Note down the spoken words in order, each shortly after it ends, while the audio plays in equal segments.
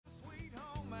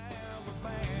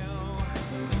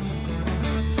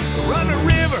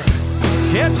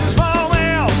Catch a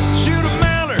smallmouth, shoot a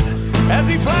mallard as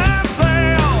he flies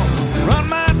south. Run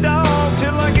my dog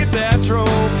till I get that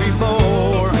trophy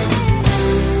for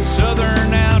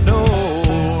Southern Outdoors.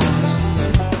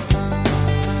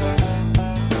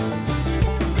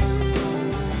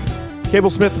 Cable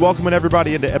Smith welcoming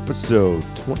everybody into episode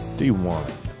 21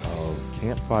 of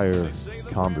Campfire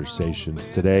Conversations.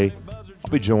 Today,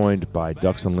 I'll be joined by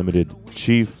Ducks Unlimited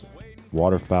Chief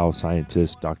Waterfowl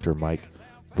Scientist, Dr. Mike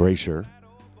Brasher.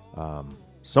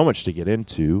 So much to get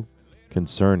into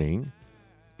concerning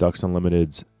Ducks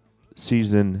Unlimited's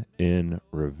season in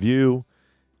review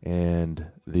and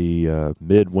the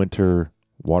midwinter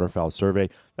waterfowl survey.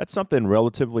 That's something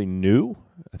relatively new.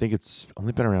 I think it's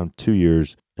only been around 2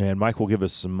 years, and Mike will give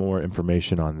us some more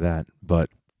information on that. But,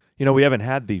 you know, we haven't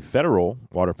had the federal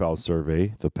waterfowl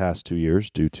survey the past 2 years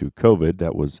due to COVID.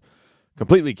 That was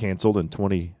completely canceled in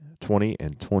 2020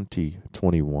 and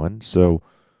 2021. So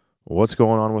what's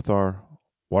going on with our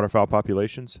waterfowl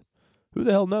populations? Who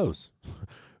the hell knows?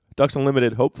 Ducks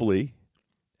Unlimited hopefully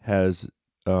has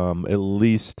at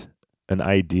least an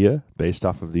idea based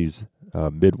off of these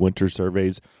midwinter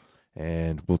surveys,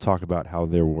 and we'll talk about how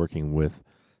they're working with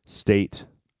state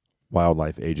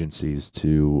wildlife agencies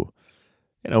to,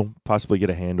 you know, possibly get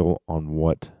a handle on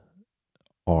what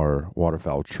our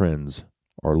waterfowl trends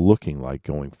are looking like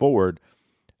going forward.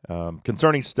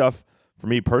 Concerning stuff for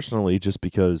me personally, just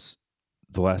because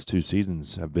the last 2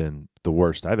 seasons have been the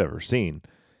worst I've ever seen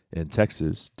in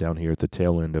Texas, down here at the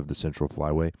tail end of the Central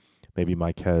Flyway. Maybe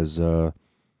Mike has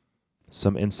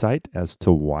some insight as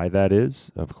to why that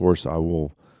is. Of course, I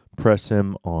will press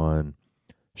him on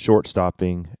short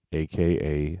stopping,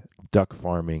 aka duck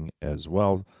farming as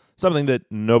well. Something that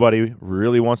nobody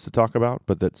really wants to talk about,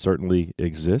 but that certainly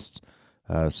exists.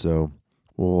 So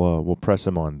we'll press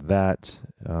him on that.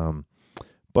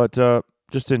 But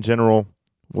just in general,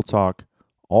 we'll talk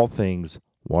all things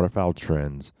waterfowl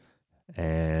trends.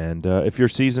 And if your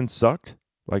season sucked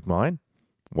like mine,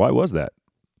 why was that?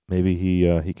 Maybe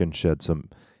he can shed some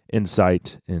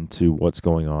insight into what's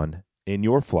going on in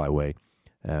your flyway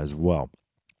as well.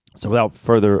 So without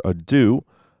further ado,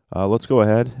 let's go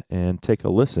ahead and take a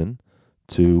listen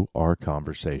to our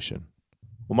conversation.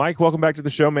 Well, Mike, welcome back to the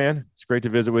show, man. It's great to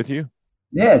visit with you.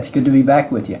 Yeah, it's good to be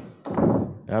back with you.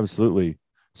 Absolutely.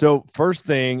 So first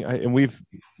thing, and we've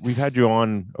had you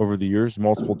on over the years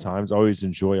multiple times. I always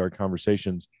enjoy our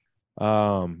conversations.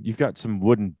 You've got some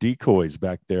wooden decoys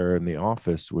back there in the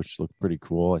office, which look pretty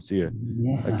cool. I see a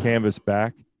canvas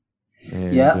back.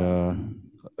 And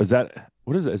is that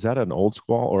an old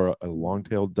squaw or a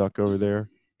long-tailed duck over there?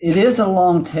 It is a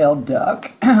long-tailed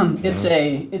duck.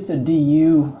 It's a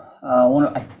DU,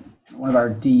 one of our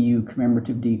DU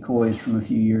commemorative decoys from a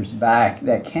few years back.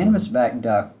 That canvasback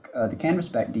duck, the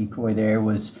canvasback decoy there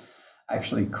was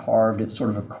actually carved. It's sort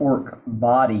of a cork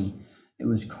body. It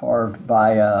was carved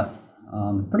by a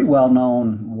pretty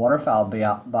well-known waterfowl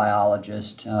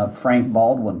biologist, Frank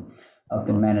Baldwin, up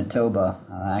in Manitoba.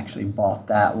 I actually bought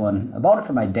that one. I bought it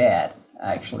for my dad,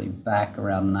 actually, back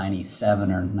around 97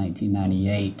 or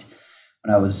 1998,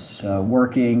 when I was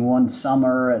working one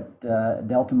summer at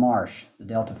Delta Marsh, the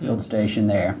Delta Field Station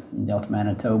there in Delta,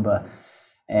 Manitoba.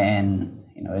 And,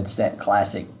 you know, it's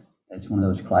one of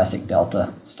those classic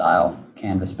Delta style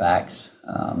canvasbacks,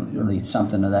 really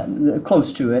something of that,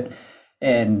 close to it.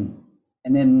 And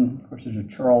then, of course, there's a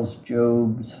Charles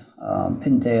Jobs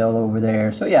pintail over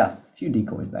there. So, yeah, a few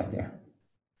decoys back there.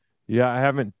 Yeah, I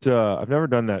haven't, I've never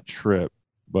done that trip,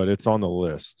 but it's on the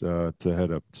list to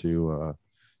head up to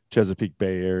Chesapeake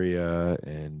Bay area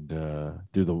and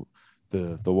do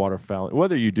the waterfowl.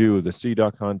 Whether you do the sea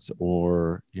duck hunts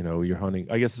or, you know, you're hunting,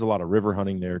 I guess there's a lot of river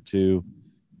hunting there too.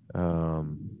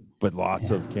 But lots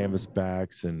of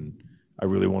canvasbacks, and I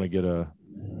really want to get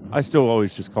I still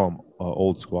always just call them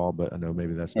old squaw, but I know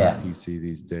maybe that's not PC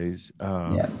these days.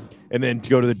 And then to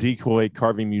go to the decoy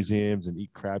carving museums and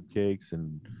eat crab cakes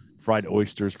and fried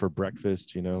oysters for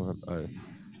breakfast, you know, I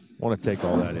want to take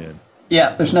all that in.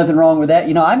 Yeah, there's nothing wrong with that.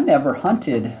 You know, I've never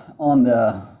hunted on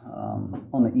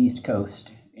the East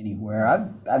Coast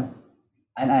anywhere.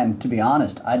 And to be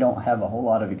honest, I don't have a whole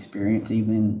lot of experience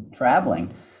even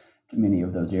traveling to many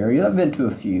of those areas. I've been to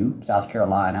a few, South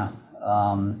Carolina,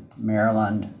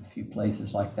 Maryland, a few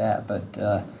places like that,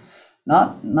 but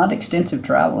not extensive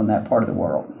travel in that part of the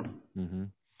world. Mm-hmm.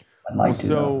 I'd like to.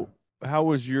 So how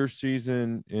was your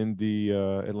season in the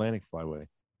Atlantic Flyway?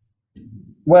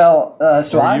 Well,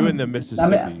 so are you in the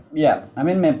Mississippi? I'm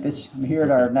in Memphis. I'm here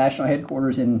at our national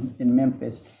headquarters in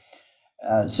Memphis.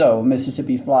 So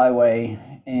Mississippi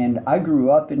Flyway, and I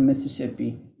grew up in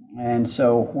Mississippi, and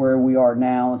so where we are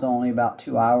now is only about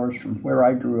 2 hours from where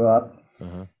I grew up.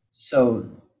 Uh-huh. So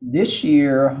this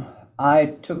year,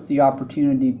 I took the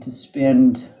opportunity to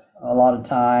spend a lot of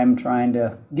time trying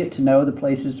to get to know the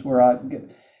places where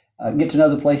get to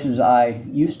know the places I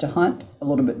used to hunt a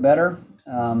little bit better,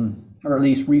 or at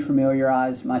least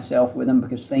refamiliarize myself with them,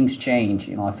 because things change,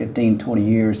 15, 20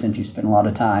 years since you spend a lot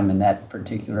of time in that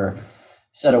particular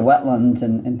set of wetlands,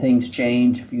 and things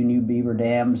change. A few new beaver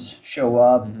dams show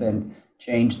up and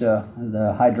change the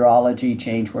hydrology,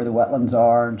 change where the wetlands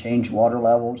are, and change water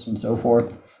levels and so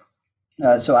forth.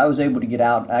 So I was able to get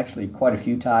out actually quite a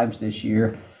few times this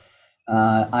year.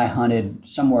 I hunted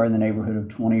somewhere in the neighborhood of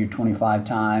 20 or 25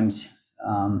 times,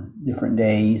 different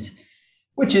days,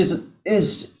 which is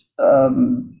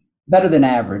better than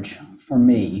average for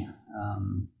me.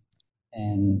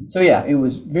 And so, yeah, it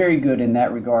was very good in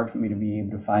that regard for me to be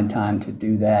able to find time to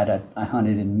do that. I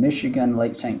hunted in Michigan,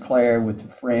 Lake St. Clair, with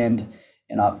a friend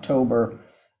in October.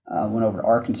 Went over to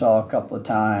Arkansas a couple of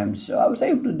times. So I was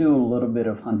able to do a little bit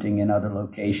of hunting in other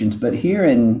locations. But here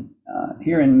in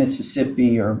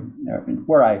Mississippi, or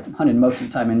where I hunted most of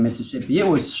the time in Mississippi, it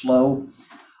was slow.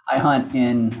 I hunt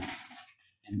in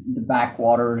the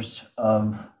backwaters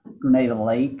of Grenada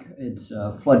Lake. It's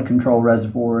a flood control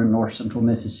reservoir in north central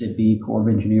Mississippi, Corps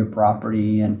of Engineer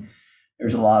property, and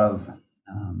there's a lot of,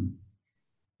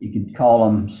 you could call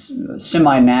them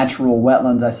semi-natural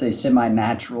wetlands. I say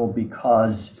semi-natural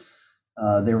because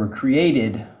they were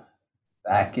created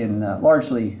back in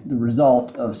largely the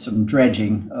result of some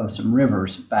dredging of some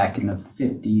rivers back in the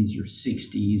 50s or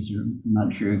 60s, or I'm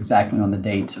not sure exactly on the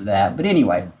dates of that. But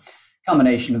anyway,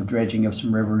 combination of dredging of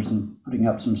some rivers and putting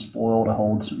up some spoil to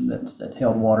hold some that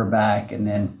held water back, and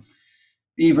then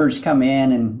beavers come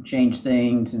in and change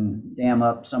things and dam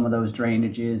up some of those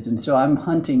drainages. And so I'm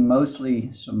hunting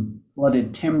mostly some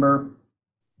flooded timber,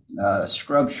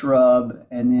 shrub,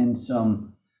 and then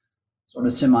some sort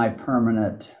of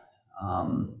semi-permanent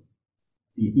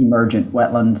emergent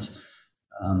wetlands.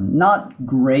 Not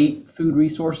great food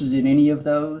resources in any of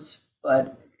those,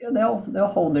 but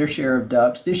they'll hold their share of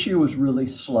ducks. This year was really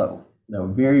slow, though,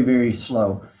 very, very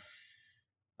slow.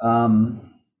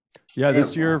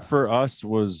 This year for us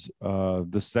was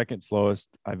the second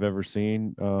slowest I've ever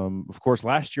seen. Of course,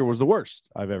 last year was the worst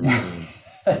I've ever seen.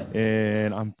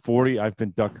 And I'm 40. I've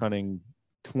been duck hunting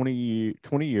 20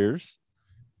 years.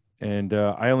 And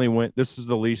I only went, this is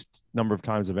the least number of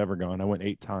times I've ever gone. I went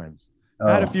 8 times.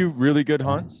 I had a few really good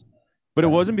hunts, but it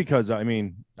wasn't because, I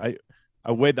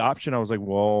weighed the option. I was like,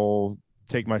 well,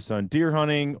 take my son deer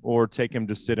hunting or take him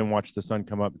to sit and watch the sun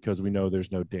come up because we know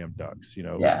there's no damn ducks. It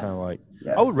was kind of like,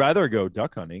 I would rather go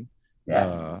duck hunting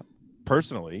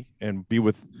personally and be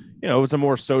with, it was a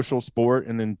more social sport.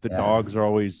 And then the dogs are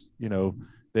always,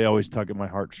 they always tug at my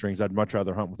heartstrings. I'd much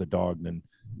rather hunt with a dog than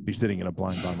be sitting in a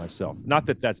blind by myself. Not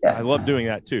that I love doing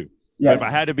that too. But if I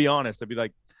had to be honest, I'd be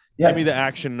like, give me the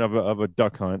action of a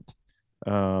duck hunt.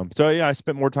 I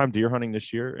spent more time deer hunting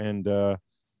this year, and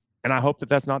I hope that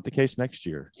that's not the case next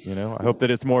year. I hope that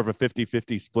it's more of a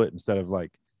 50-50 split instead of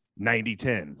like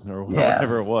 90-10 or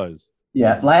whatever it was.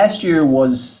 Yeah. Last year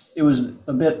was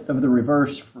a bit of the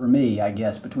reverse for me, I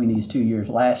guess, between these 2 years.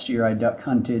 Last year I duck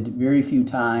hunted very few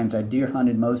times. I deer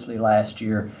hunted mostly last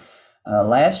year.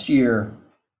 Last year,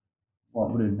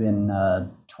 what would have been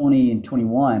 20 and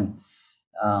 21,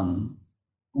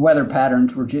 weather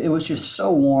patterns it was just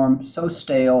so warm, so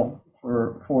stale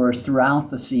for us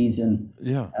throughout the season.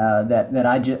 That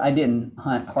I didn't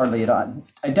hunt hardly at all.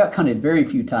 I duck hunted very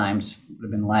few times. Would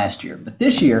have been last year, but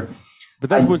this year. But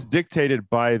that was dictated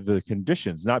by the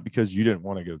conditions, not because you didn't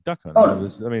want to go duck hunting. Oh, it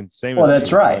was, same. Well,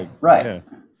 that's right. Right.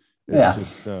 It's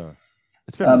just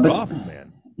it's been rough,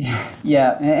 man.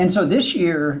 Yeah, and so this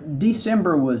year,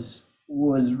 December was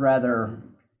rather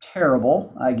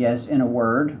terrible, I guess, in a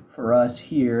word, for us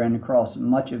here and across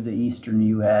much of the eastern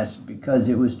U.S. because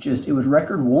it was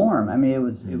record warm. I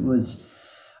was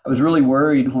really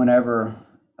worried whenever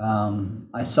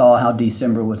I saw how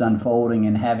December was unfolding,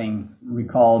 and having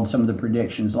recalled some of the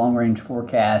predictions, long-range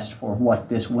forecast for what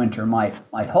this winter might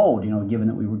hold. Given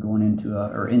that we were going into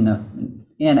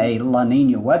in a La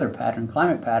Nina weather pattern,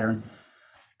 climate pattern.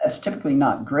 That's typically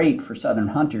not great for southern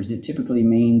hunters. It typically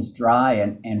means dry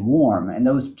and warm, and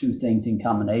those two things in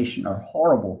combination are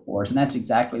horrible for us, and that's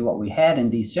exactly what we had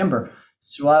in December.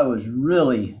 So I was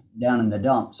really down in the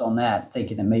dumps on that,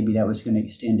 thinking that maybe that was going to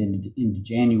extend into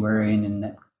January, and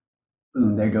then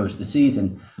boom, there goes the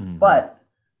season. But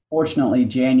fortunately,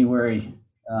 January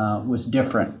was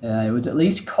different. It was at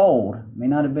least cold. May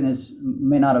not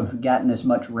have gotten as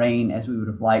much rain as we would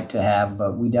have liked to have,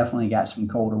 but we definitely got some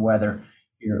colder weather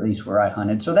here, at least where I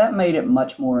hunted. So that made it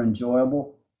much more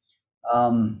enjoyable.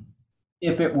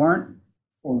 If it weren't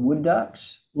for wood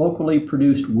ducks, locally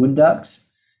produced wood ducks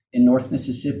in North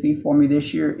Mississippi for me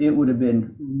this year, it would have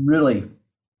been really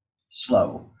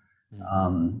slow.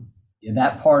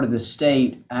 That part of the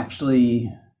state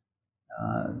actually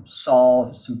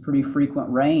saw some pretty frequent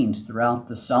rains throughout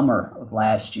the summer of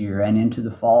last year and into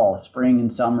the fall, spring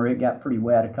and summer. It got pretty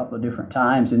wet a couple of different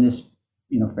times in this,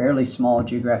 fairly small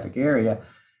geographic area.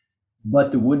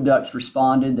 But the wood ducks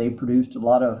responded. They produced a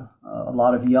lot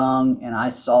of young, and I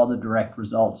saw the direct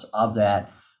results of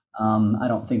that. I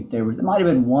don't think there might have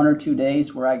been 1 or 2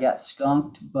 days where I got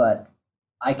skunked, but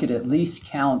I could at least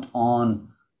count on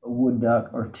a wood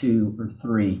duck or 2 or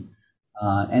 3.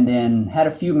 And then had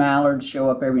a few mallards show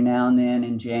up every now and then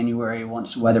in January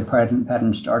once the weather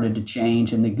pattern started to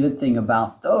change. And the good thing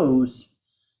about those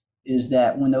is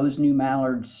that when those new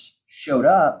mallards showed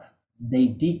up, they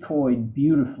decoyed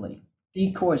beautifully.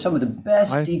 Some of the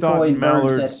best decoy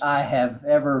birds that I've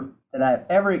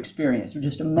ever experienced. They're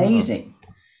just amazing.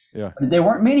 Yeah, but there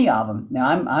weren't many of them. Now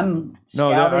I'm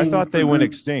scouting. I thought they went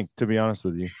extinct. To be honest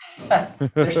with you,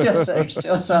 there's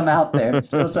still some out there.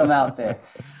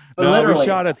 But no, literally,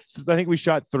 I think we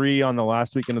shot 3 on the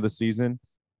last weekend of the season,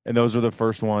 and those are the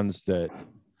first ones that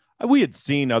we had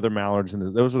seen other mallards,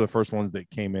 and those are the first ones that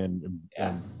came in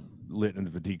and lit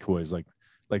into the decoys like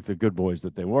the good boys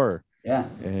that they were. Yeah.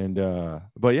 And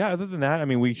but yeah, other than that, I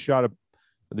mean, we shot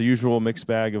the usual mixed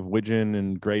bag of widgeon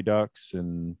and gray ducks,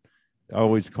 and I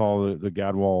always call the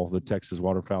gadwall the Texas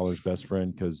waterfowler's best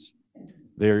friend because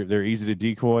they're easy to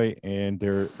decoy and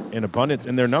they're in abundance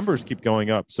and their numbers keep going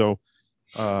up. So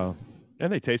and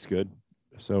they taste good.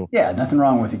 So yeah, nothing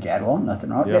wrong with the gadwall, nothing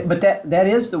wrong. Yeah. But that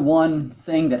is the one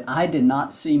thing that I did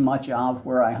not see much of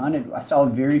where I hunted. I saw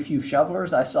very few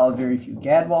shovelers. I saw very few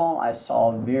gadwall. I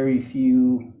saw very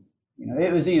few.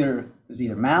 It was either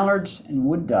mallards and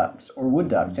wood ducks,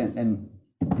 and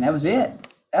that was it.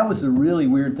 That was the really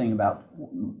weird thing about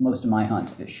most of my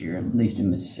hunts this year, at least in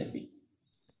Mississippi.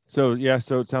 So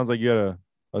it sounds like you had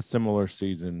a similar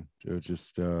season.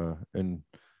 Just and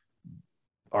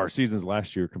our seasons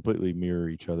last year completely mirror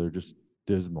each other, just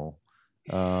dismal.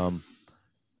 My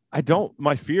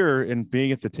fear in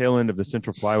being at the tail end of the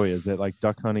Central Flyway is that like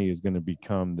duck hunting is going to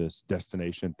become this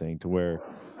destination thing to where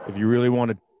if you really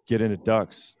want to get into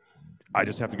ducks, I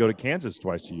just have to go to Kansas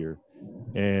twice a year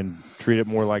and treat it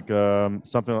more like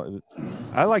something.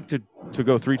 I like to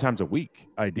go 3 times a week,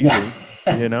 ideally.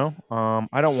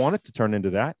 I don't want it to turn into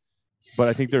that, but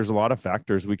I think there's a lot of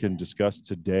factors we can discuss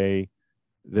today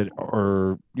that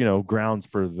are grounds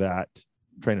for that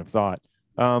train of thought.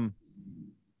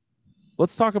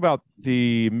 Let's talk about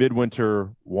the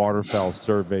midwinter waterfowl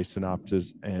survey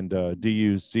synopsis and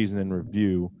DU's season in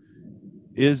review.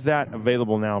 Is that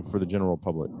available now for the general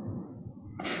public?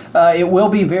 It will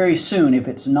be very soon. If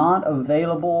it's not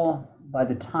available by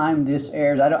the time this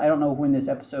airs, I don't know when this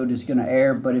episode is going to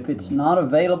air, but if it's not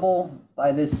available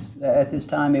at this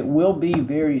time, it will be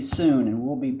very soon, and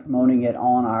we'll be promoting it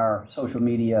on our social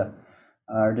media,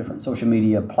 our different social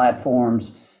media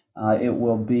platforms. It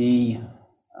will be,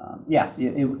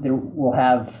 we'll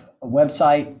have a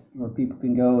website where people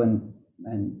can go and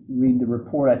read the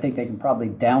report. I think they can probably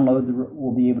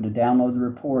we'll be able to download the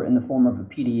report in the form of a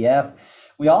PDF.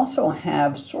 We also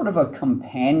have sort of a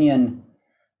companion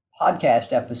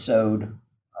podcast episode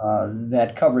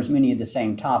that covers many of the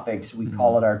same topics. We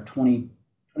call it our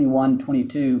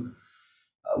 2021-22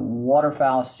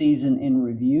 waterfowl season in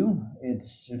review.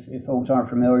 It's if folks aren't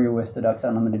familiar with the Ducks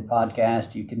Unlimited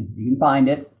podcast, you can find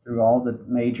it through all the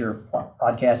major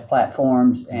podcast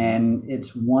platforms, and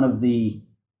it's one of the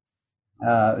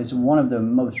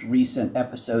most recent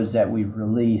episodes that we've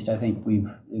released. I think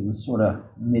it was sort of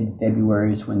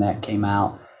mid-February is when that came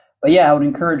out. But yeah, I would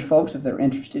encourage folks, if they're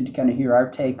interested, to kind of hear our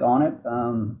take on it.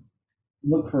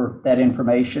 Look for that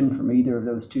information from either of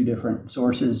those 2 different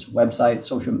sources,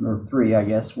 website, or 3, I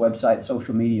guess, website,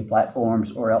 social media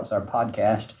platforms, or else our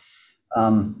podcast.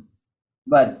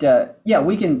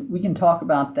 We can talk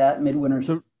about that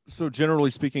midwinter. So generally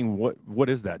speaking, what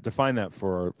is that? Define that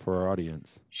for our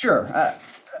audience. Sure.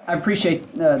 I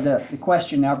appreciate the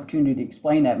question, the opportunity to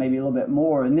explain that maybe a little bit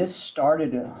more. And this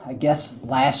started, I guess,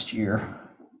 last year.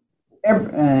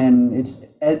 And it's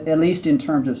at least in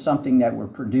terms of something that we're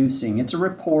producing. It's a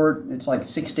report. It's like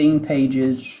 16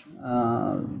 pages.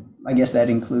 I guess that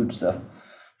includes the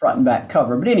front and back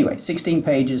cover. But anyway, 16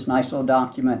 pages, nice little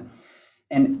document.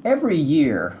 And every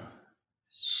year,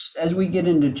 as we get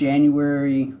into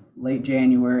January, late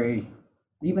January,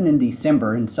 even in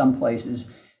December in some places,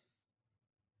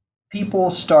 people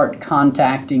start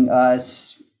contacting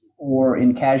us or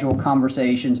in casual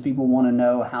conversations, people want to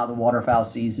know how the waterfowl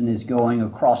season is going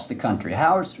across the country.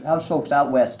 How's folks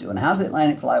out west doing? How's the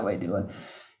Atlantic Flyway doing?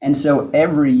 And so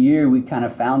every year we kind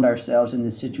of found ourselves in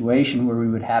this situation where we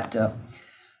would have to,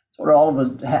 sort of all of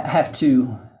us have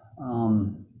to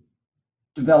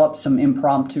develop some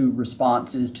impromptu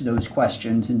responses to those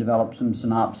questions and develop some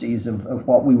synopses of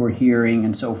what we were hearing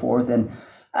and so forth. And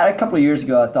a couple of years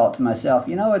ago, I thought to myself,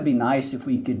 it'd be nice if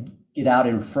we could get out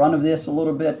in front of this a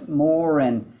little bit more,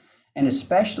 and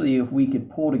especially if we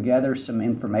could pull together some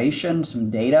information, some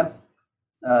data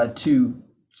to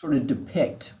sort of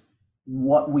depict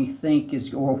what we think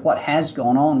is, or what has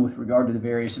gone on with regard to the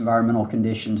various environmental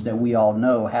conditions that we all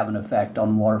know have an effect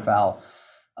on waterfowl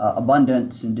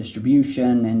abundance and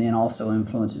distribution, and then also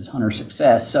influences hunter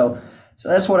success. So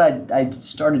that's what I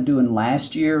started doing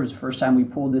last year. It was the first time we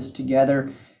pulled this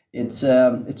together. It's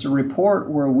a report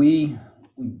where we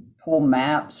pull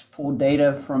maps, pull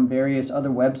data from various other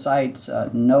websites,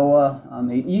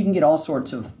 NOAA. You can get all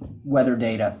sorts of weather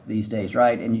data these days,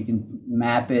 right? And you can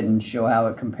map it and show how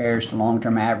it compares to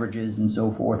long-term averages and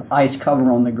so forth. Ice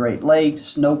cover on the Great Lakes,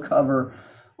 snow cover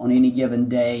on any given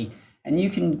day. And you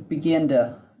can begin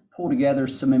to pull together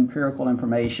some empirical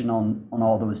information on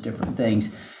all those different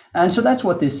things. And so that's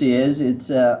what this is.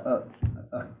 It's a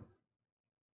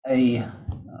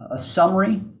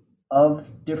summary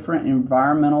of different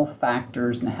environmental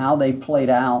factors and how they played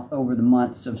out over the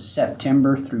months of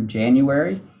September through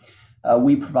January.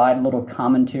 We provide a little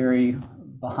commentary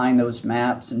behind those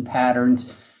maps and patterns.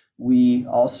 We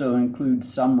also include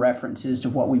some references to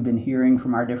what we've been hearing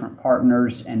from our different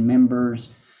partners and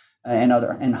members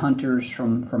and hunters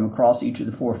from across each of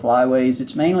the 4 flyways.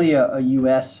 It's mainly a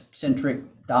U.S. centric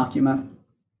document.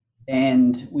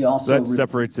 And we also that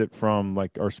separates it from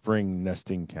like our spring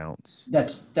nesting counts.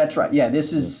 That's right. Yeah,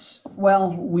 this is,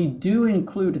 well, we do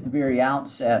include at the very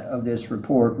outset of this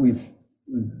report, we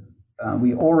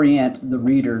orient the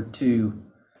reader to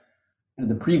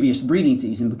the previous breeding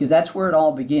season, because that's where it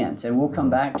all begins. And we'll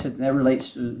come back to that. Relates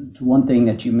to one thing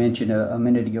that you mentioned a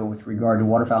minute ago with regard to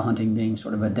waterfowl hunting being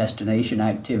sort of a destination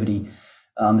activity.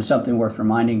 It's something worth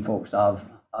reminding folks of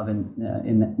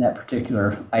in that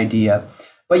particular idea.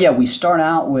 But yeah, we start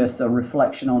out with a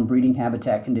reflection on breeding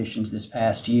habitat conditions this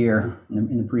past year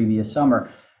in the previous summer.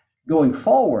 Going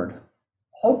forward,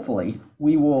 hopefully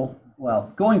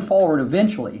going forward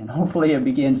eventually, and hopefully it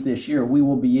begins this year, we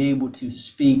will be able to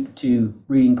speak to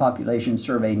breeding population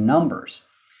survey numbers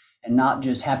and not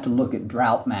just have to look at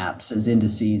drought maps as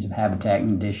indices of habitat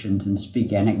conditions and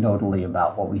speak anecdotally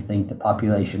about what we think the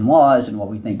population was and what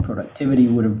we think productivity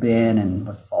would have been and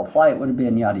what fall flight would have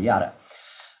been, yada, yada.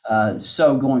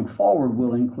 So going forward,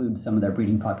 we'll include some of their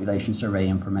breeding population survey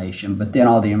information, but then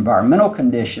all the environmental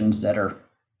conditions that are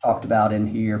talked about in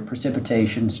here,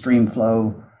 precipitation, stream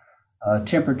flow,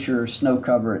 temperature, snow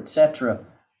cover, etc.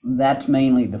 That's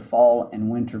mainly the fall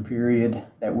and winter period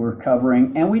that we're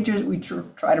covering. And we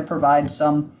try to provide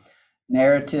some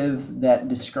narrative that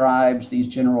describes these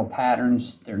general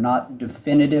patterns. They're not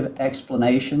definitive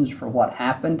explanations for what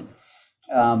happened,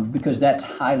 because that's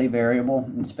highly variable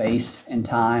in space and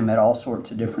time at all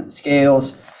sorts of different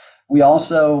scales. We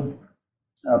also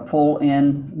pull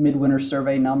in midwinter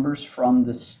survey numbers from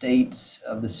the states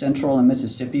of the Central and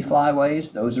Mississippi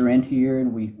flyways. Those are in here,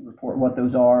 and we report what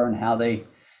those are and how they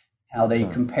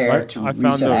compare to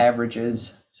recent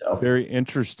averages. So very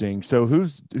interesting. So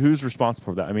who's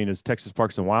responsible for that? I mean, is Texas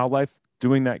Parks and Wildlife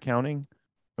doing that counting?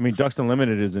 I mean, Ducks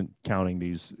Unlimited isn't counting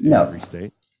these in every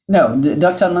state. No,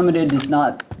 Ducks Unlimited does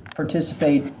not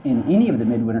participate in any of the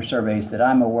midwinter surveys that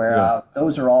I'm aware of.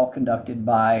 Those are all conducted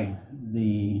by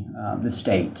the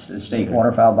states, the state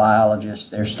waterfowl biologists,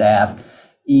 their staff.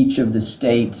 Each of the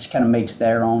states kind of makes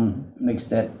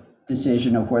that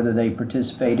decision of whether they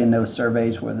participate in those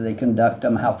surveys, whether they conduct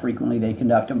them, how frequently they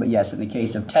conduct them. But yes, in the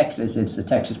case of Texas, it's the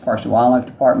Texas Parks and Wildlife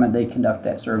Department. They conduct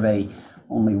that survey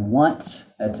only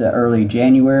once. That's early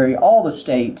January. All the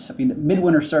states, the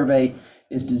midwinter survey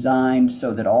is designed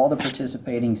so that all the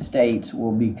participating states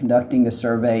will be conducting the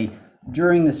survey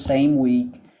during the same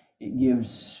week. It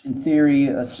gives, in theory,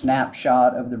 a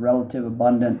snapshot of the relative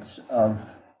abundance of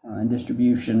and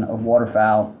distribution of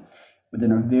waterfowl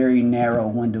within a very narrow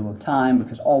window of time,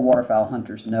 because all waterfowl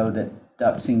hunters know that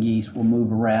ducks and geese will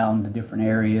move around the different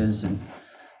areas, and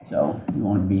so you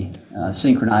want to be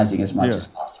synchronizing as much as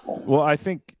possible. Well, I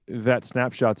think that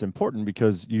snapshot's important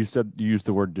because you said you used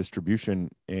the word distribution,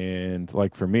 and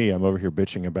like for me, I'm over here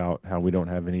bitching about how we don't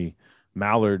have any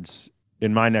mallards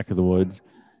in my neck of the woods,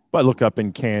 but I look up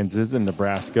in Kansas and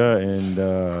Nebraska,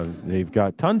 and they've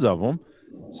got tons of them.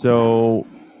 So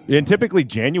And typically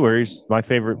January's my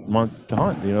favorite month to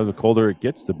hunt. The colder it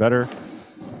gets, the better.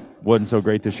 Wasn't so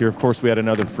great this year. Of course, we had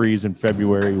another freeze in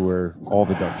February where all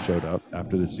the ducks showed up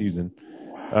after the season.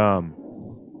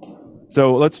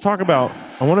 So let's talk about,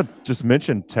 I want to just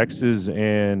mention Texas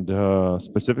and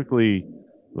specifically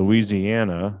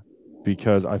Louisiana,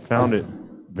 because I found it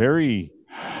very,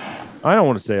 I don't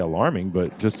want to say alarming,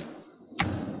 but just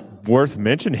worth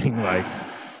mentioning, like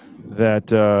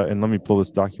that. And let me pull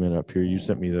this document up here. You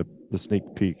sent me the sneak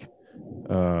peek.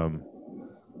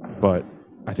 But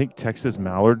I think Texas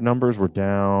mallard numbers were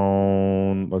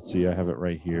down. Let's see, I have it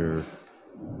right here.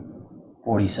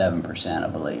 47%, I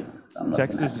believe.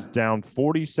 Texas is down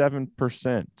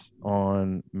 47%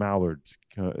 on mallards.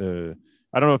 I don't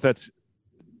know if that's,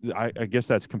 I guess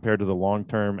that's compared to the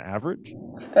long-term average.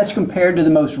 That's compared to the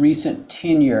most recent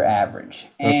 10-year average.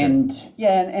 And Okay.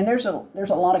 yeah, and there's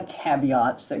a lot of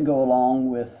caveats that go along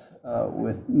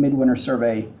with midwinter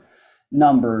survey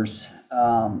numbers.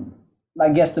 I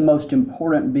guess the most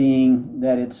important being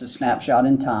that it's a snapshot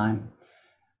in time.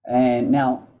 And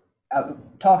now,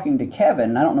 talking to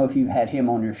Kevin, I don't know if you've had him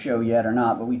on your show yet or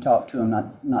not, but we talked to him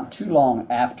not too long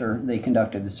after they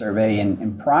conducted the survey.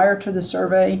 And prior to the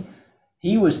survey,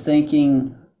 he was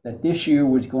thinking that this year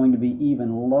was going to be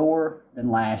even lower than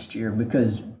last year,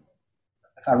 because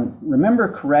if I remember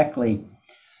correctly,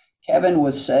 Kevin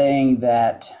was saying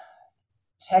that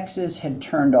Texas had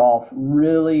turned off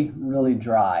really, really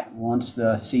dry. Once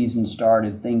the season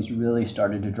started, things really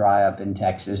started to dry up in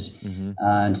Texas.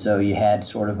 And so you had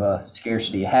sort of a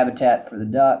scarcity of habitat for the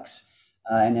ducks.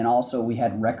 And then also we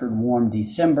had record warm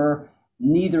December.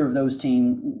 Neither of those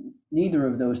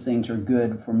things are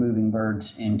good for moving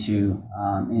birds into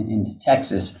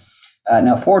Texas.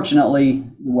 Now, fortunately,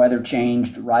 the weather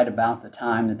changed right about the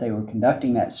time that they were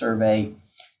conducting that survey.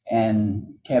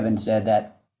 And Kevin said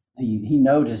that he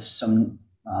noticed some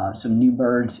new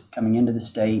birds coming into the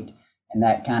state, and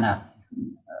that kind of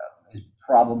is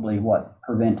probably what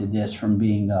prevented this from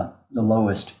being the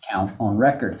lowest count on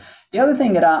record. The other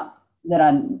thing that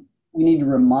we need to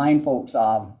remind folks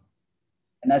of,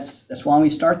 and that's why we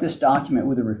start this document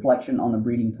with a reflection on the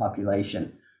breeding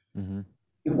population.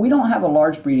 If we don't have a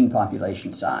large breeding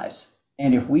population size,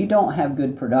 and if we don't have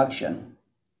good production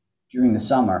during the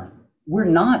summer, we're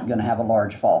not going to have a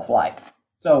large fall flight.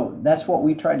 So that's what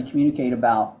we tried to communicate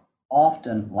about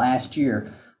often last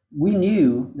year. We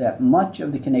knew that much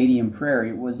of the Canadian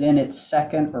prairie was in its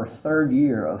second or third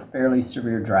year of fairly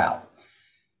severe drought.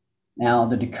 Now,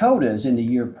 the Dakotas in the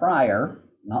year prior,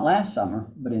 not last summer,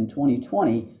 but in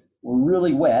 2020, were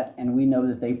really wet, and we know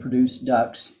that they produced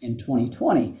ducks in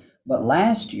 2020. But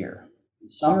last year, the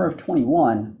summer of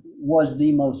 21, was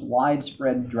the most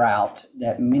widespread drought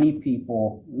that many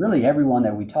people, really everyone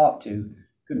that we talked to,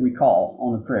 could recall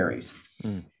on the prairies.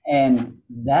 And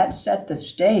that set the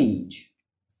stage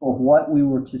for what we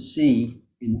were to see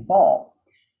in the fall.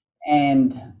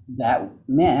 And that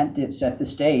meant it set the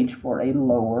stage for a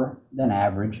lower than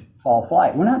average fall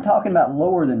flight. We're not talking about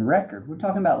lower than record. We're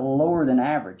talking about lower than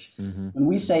average. When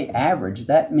we say average,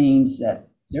 that means that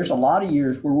there's a lot of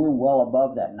years where we're well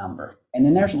above that number. And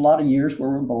then there's a lot of years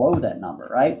where we're below that number,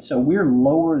 right? So we're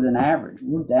lower than average.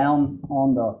 We're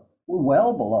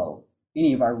well below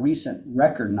any of our recent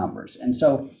record numbers. And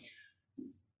so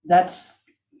that's,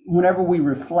 whenever we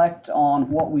reflect on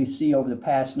what we see over the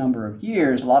past number of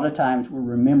years, a lot of times we're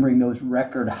remembering those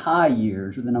record high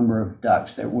years or the number of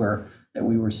ducks that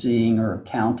we were seeing or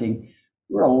counting.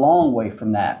 We're a long way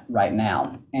from that right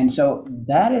now. And so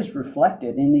that is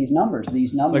reflected in these numbers.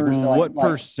 These numbers, like what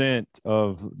percent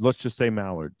of, let's just say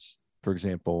mallards, for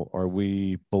example, are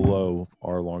we below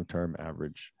our long-term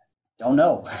average? Don't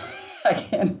know. I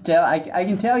can't tell. I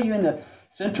can tell you in the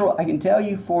central, I can tell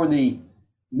you for the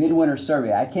midwinter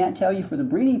survey. I can't tell you for the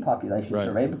breeding population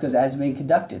survey because it hasn't been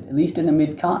conducted, at least in the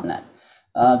mid-continent.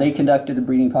 They conducted the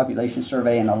breeding population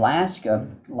survey in Alaska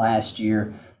last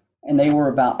year, and they were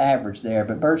about average there.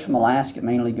 But birds from Alaska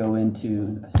mainly go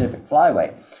into the Pacific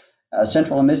Flyway.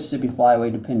 Central and Mississippi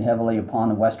Flyway depend heavily upon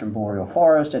the western boreal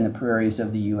forest and the prairies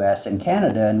of the U.S. and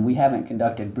Canada, and we haven't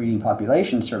conducted breeding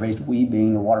population surveys. We,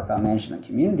 being the waterfowl management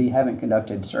community, haven't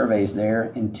conducted surveys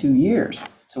there in 2 years.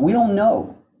 So we don't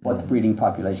know what the breeding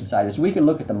population size is. We can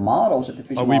look at the models at the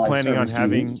Fish and Wildlife Service. Are we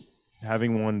planning on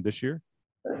having one this year?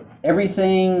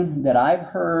 Everything that I've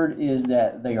heard is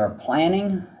that they are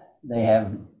planning. They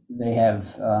have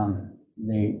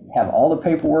all the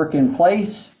paperwork in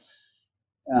place.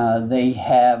 They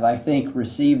have, I think,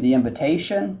 received the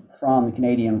invitation from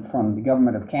the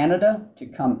government of Canada to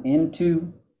come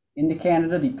into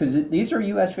Canada, because these are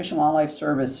U.S. Fish and Wildlife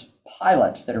Service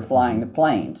pilots that are flying the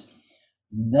planes.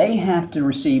 they have to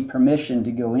receive permission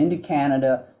to go into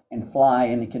Canada and fly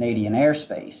in the Canadian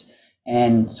airspace.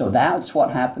 And so that's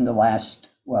what happened last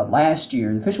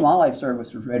year. The Fish and Wildlife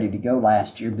Service was ready to go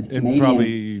last year, but the And Canadian,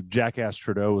 probably Jackass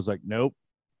Trudeau was like, nope.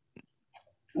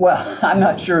 well, I'm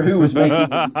not sure who was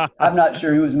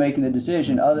making the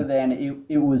decision, other than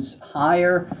it was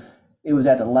higher. It was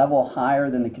at a level higher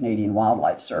than the Canadian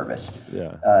Wildlife Service.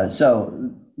 Yeah.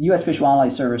 So U.S. Fish and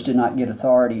Wildlife Service did not get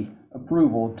authority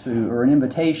approval or an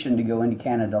invitation to go into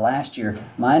Canada last year.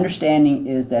 My understanding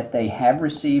is that they have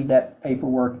received that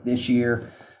paperwork this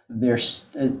year. There's,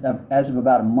 as of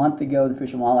about a month ago, the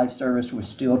Fish and Wildlife Service was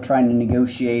still trying to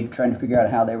negotiate, trying to figure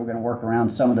out how they were going to work around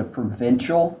some of the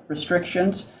provincial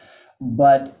restrictions,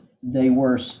 but they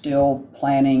were still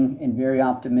planning and very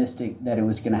optimistic that it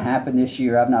was going to happen this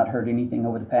year. I've not heard anything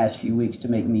over the past few weeks to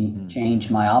make me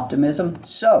change my optimism.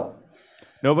 So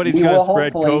nobody's going to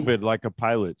spread COVID like a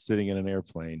pilot sitting in an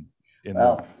airplane.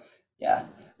 Yeah.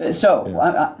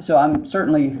 So, so I'm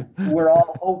certainly, we're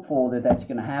all hopeful that that's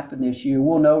going to happen this year.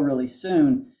 We'll know really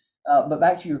soon. But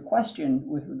back to your question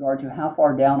with regard to how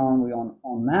far down are we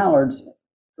on mallards,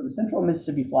 for the Central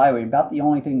Mississippi Flyway, about the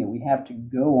only thing that we have to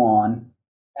go on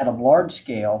at a large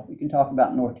scale. We can talk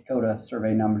about North Dakota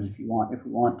survey numbers if we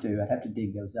want to. I'd have to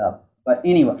dig those up. But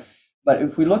anyway,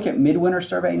 if we look at midwinter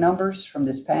survey numbers from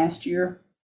this past year,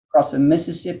 across the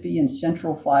Mississippi and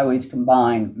Central Flyways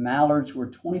combined, mallards were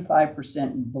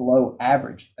 25% below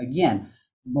average. Again,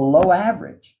 below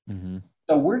average. Mm-hmm.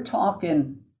 So we're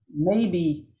talking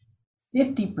maybe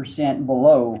 50%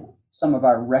 below some of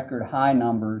our record high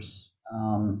numbers.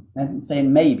 I'm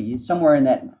saying maybe it's somewhere in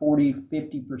that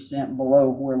 40-50% below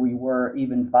where we were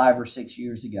even 5 or 6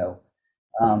 years ago.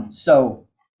 So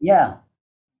yeah,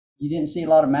 you didn't see a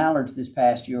lot of mallards this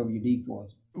past year over your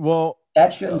decoys. Well,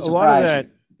 that shouldn't surprise you.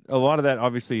 A lot of that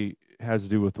obviously has to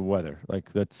do with the weather.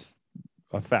 Like, that's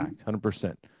a fact,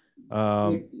 100%.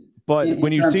 But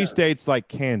when you see states like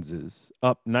Kansas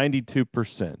up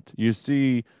 92%, you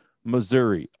see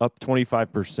Missouri up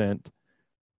 25%.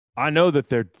 I know that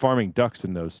they're farming ducks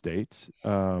in those states.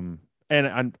 And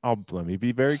let me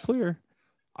be very clear.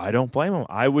 I don't blame them.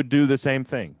 I would do the same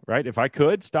thing, right? If I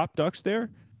could stop ducks there,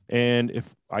 and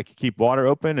if I could keep water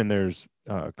open and there's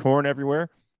corn everywhere,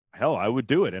 hell, I would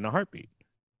do it in a heartbeat.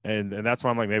 And that's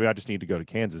why I'm like, maybe I just need to go to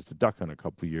Kansas to duck hunt a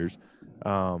couple of years.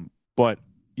 But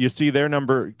you see their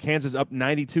number, Kansas up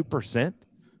 92%,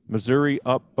 Missouri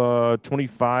up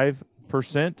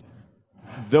 25%.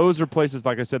 Those are places,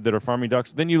 like I said, that are farming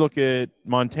ducks. Then you look at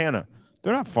Montana.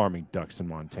 They're not farming ducks in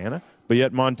Montana, but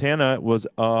yet Montana was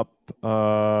up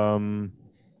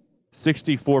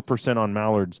 64% on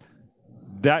mallards.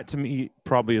 That, to me,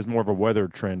 probably is more of a weather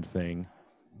trend thing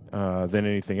than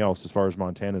anything else as far as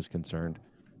Montana is concerned.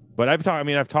 But I've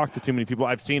talked to too many people.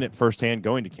 I've seen it firsthand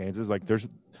going to Kansas. Like,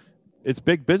 it's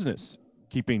big business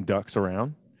keeping ducks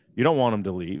around. You don't want them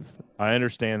to leave. I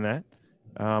understand that.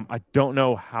 I don't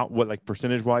know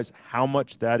percentage-wise, how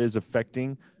much that is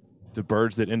affecting the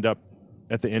birds that end up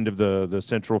at the end of the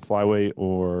Central Flyway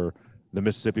or the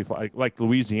Mississippi Flyway. Like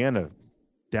Louisiana,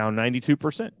 down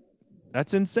 92%.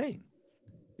 That's insane,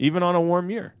 even on a warm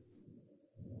year.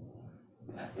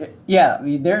 Yeah, I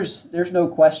mean, there's no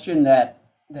question that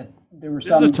there were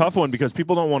some. This is a tough one because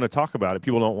people don't want to talk about it.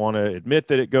 People don't want to admit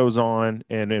that it goes on,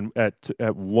 and at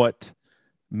what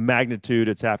magnitude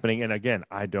it's happening. And again,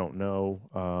 I don't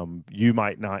know. You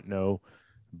might not know,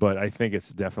 but I think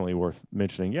it's definitely worth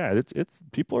mentioning. Yeah, it's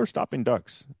people are stopping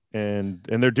ducks, and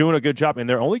they're doing a good job, and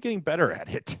they're only getting better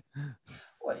at it.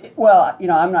 Well,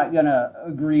 I'm not going to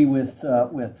agree with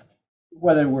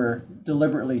whether we're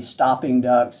deliberately stopping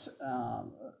ducks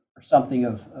or something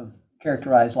of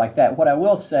characterized like that. What I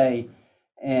will say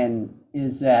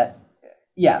is that,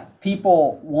 yeah,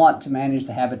 people want to manage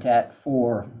the habitat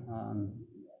for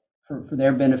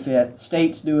their benefit.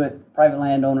 States do it, private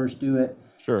landowners do it.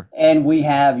 Sure. And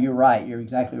you're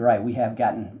exactly right. We have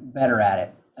gotten better at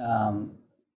it.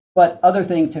 But other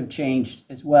things have changed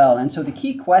as well. And so the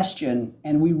key question,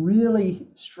 and we really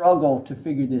struggle to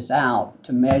figure this out,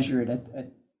 to measure it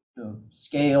at the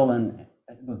scale and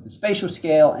at both the spatial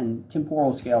scale and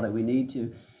temporal scale that we need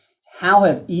to, how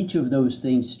have each of those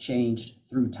things changed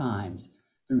through time?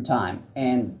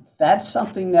 And that's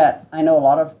something that I know a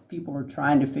lot of people are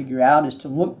trying to figure out, is to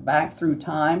look back through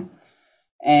time.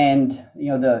 And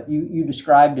you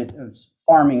described it as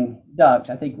farming ducks.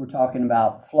 I think we're talking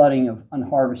about flooding of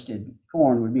unharvested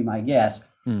corn would be my guess.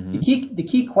 Mm-hmm. The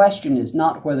key question is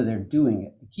not whether they're doing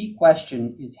it. The key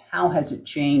question is, how has it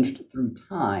changed through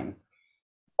time?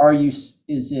 Has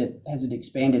it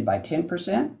expanded by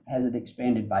 10%? Has it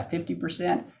expanded by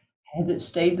 50%? Has it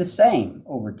stayed the same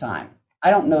over time? I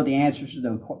don't know the answers to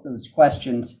those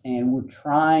questions, and we're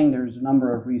trying. There's a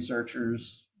number of research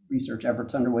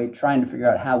efforts underway trying to figure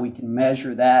out how we can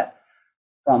measure that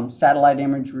from satellite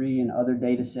imagery and other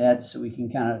data sets, so we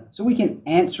can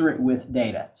answer it with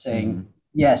data, saying,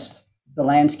 yes, the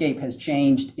landscape has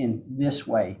changed in this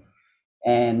way.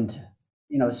 And,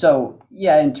 so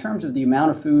yeah, in terms of the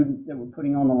amount of food that we're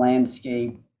putting on the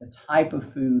landscape, the type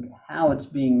of food, how it's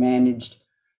being managed,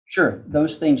 sure,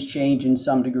 those things change in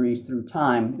some degrees through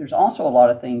time. There's also a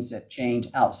lot of things that change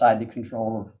outside the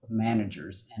control of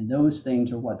managers, and those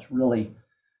things are what's really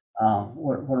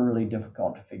what are really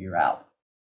difficult to figure out.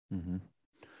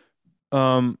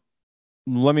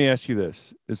 Let me ask you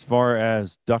this: as far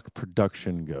as duck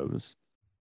production goes,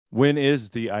 when is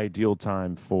the ideal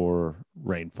time for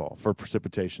rainfall, for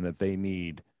precipitation that they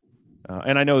need?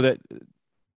 And I know that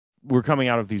we're coming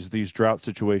out of these drought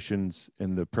situations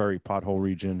in the prairie pothole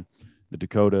region, the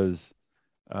Dakotas.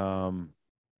 And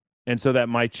so that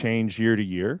might change year to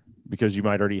year because you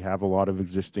might already have a lot of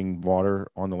existing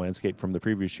water on the landscape from the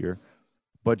previous year.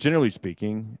 But generally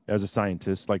speaking, as a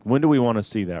scientist, like, when do we want to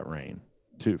see that rain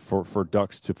for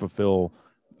ducks to fulfill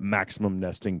maximum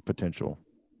nesting potential?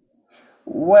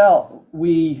 Well,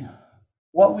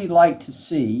 what we like to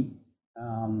see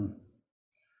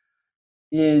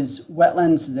is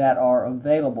wetlands that are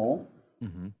available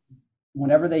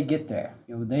whenever they get there.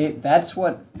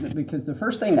 Because the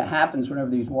first thing that happens whenever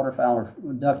these waterfowl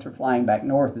or ducks are flying back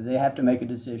north is they have to make a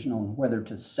decision on whether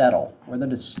to settle, whether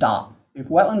to stop. If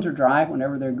wetlands are dry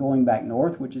whenever they're going back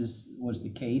north, which was the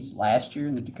case last year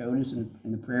in the Dakotas and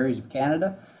in the prairies of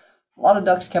Canada, a lot of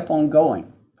ducks kept on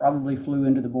going, probably flew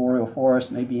into the boreal forest,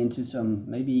 maybe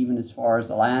even as far as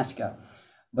Alaska.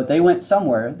 But they went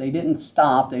somewhere. They didn't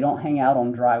stop. They don't hang out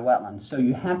on dry wetlands. So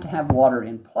you have to have water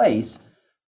in place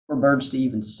for birds to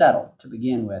even settle to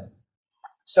begin with.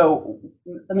 So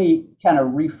let me kind of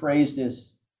rephrase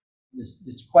this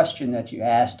question that you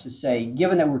asked to say,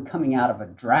 given that we're coming out of a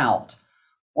drought,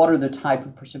 what are the type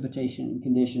of precipitation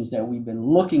conditions that we've been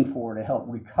looking for to help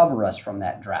recover us from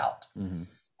that drought?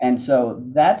 And so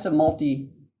that's a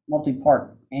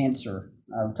multi-part answer.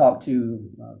 I've talked to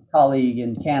a colleague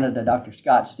in Canada, Dr.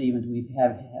 Scott Stevens. We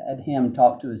have had him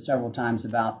talk to us several times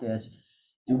about this.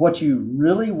 And what you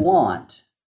really want,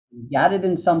 you got it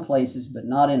in some places, but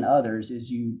not in others, is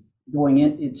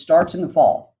it starts in the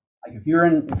fall. Like if you're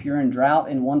in drought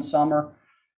in one summer,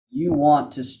 you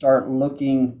want to start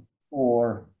looking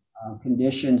for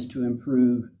conditions to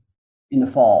improve in the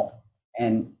fall.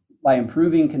 And by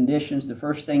improving conditions, the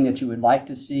first thing that you would like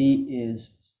to see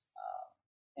is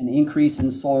an increase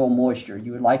in soil moisture.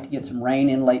 You would like to get some rain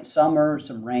in late summer,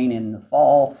 some rain in the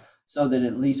fall, so that it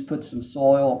at least puts some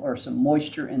soil or some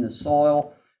moisture in the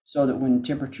soil, so that when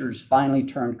temperatures finally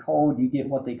turn cold, you get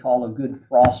what they call a good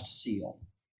frost seal.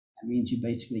 That means you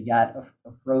basically got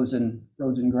a frozen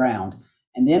ground.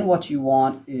 And then what you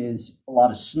want is a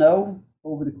lot of snow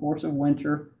over the course of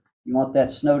winter. You want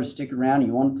that snow to stick around.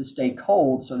 You want it to stay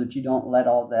cold so that you don't let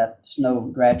all that snow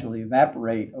gradually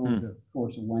evaporate over the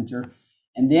course of winter.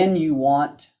 And then you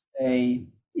want a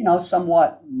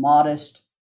somewhat modest,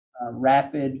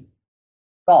 rapid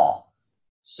thaw.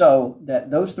 So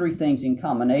that those three things in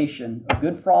combination, a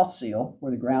good frost seal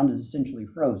where the ground is essentially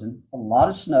frozen, a lot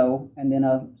of snow, and then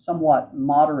a somewhat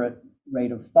moderate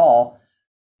rate of thaw,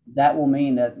 that will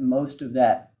mean that most of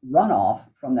that runoff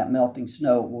from that melting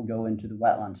snow will go into the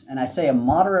wetlands. And I say a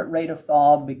moderate rate of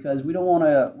thaw because we don't want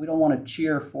to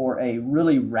cheer for a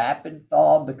really rapid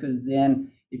thaw, because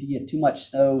then if you get too much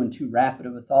snow and too rapid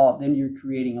of a thaw, then you're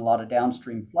creating a lot of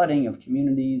downstream flooding of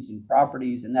communities and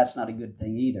properties, and that's not a good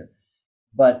thing either.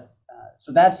 But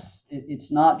so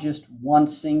it's not just one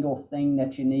single thing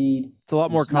that you need. It's a lot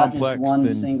more complex one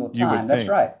than single you time. would That's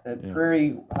think. right.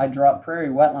 Prairie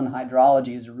wetland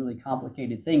hydrology is a really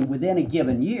complicated thing within a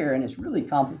given year, and it's really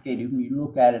complicated when you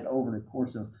look at it over the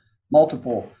course of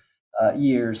multiple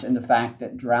years, and the fact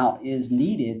that drought is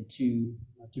needed to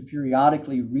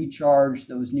periodically recharge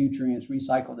those nutrients,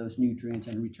 recycle those nutrients,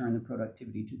 and return the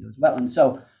productivity to those wetlands.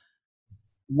 So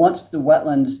once the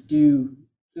wetlands do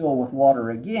fill with water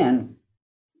again,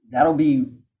 that'll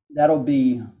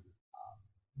be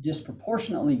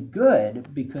disproportionately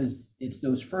good, because it's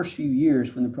those first few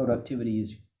years when the productivity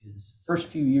is first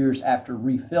few years after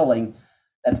refilling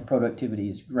that the productivity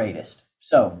is greatest.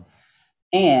 So,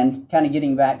 and kind of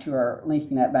linking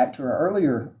that back to our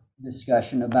earlier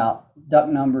discussion about duck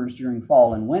numbers during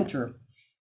fall and winter,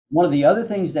 one of the other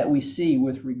things that we see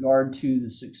with regard to the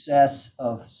success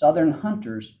of southern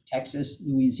hunters, Texas,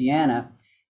 Louisiana,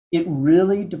 it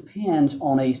really depends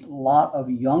on a lot of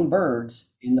young birds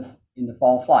in the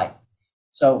fall flight.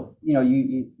 So,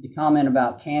 the comment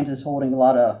about Kansas holding a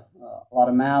lot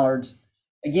of mallards.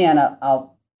 Again,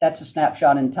 that's a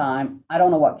snapshot in time. I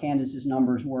don't know what Kansas's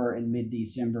numbers were in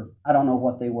mid-December. I don't know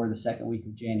what they were the second week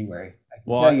of January.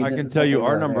 I can tell you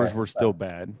our numbers were still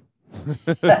bad.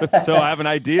 So I have an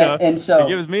idea. And so it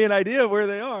gives me an idea of where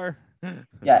they are.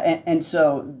 Yeah, and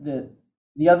so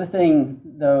the other thing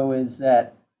though is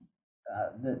that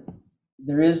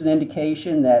there is an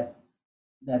indication that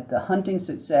the hunting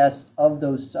success of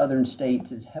those southern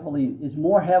states is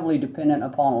more heavily dependent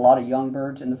upon a lot of young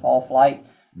birds in the fall flight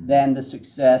than the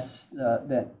success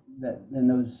than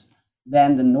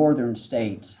the northern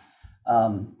states.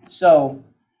 So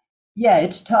yeah,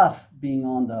 it's tough being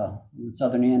on the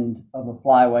southern end of a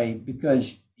flyway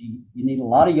because you need a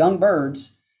lot of young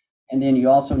birds, and then you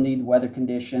also need weather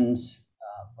conditions,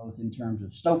 both in terms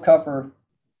of snow cover,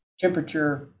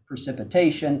 temperature,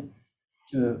 precipitation,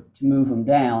 to move them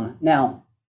down. Now,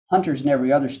 hunters in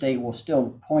every other state will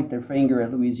still point their finger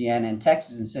at Louisiana and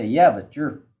Texas and say, yeah, but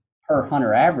your per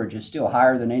hunter average is still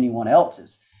higher than anyone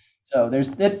else's. So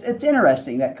it's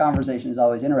interesting. That conversation is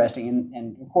always interesting.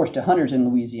 And of course, to hunters in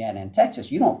Louisiana and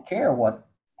Texas, you don't care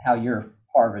how your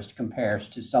harvest compares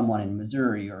to someone in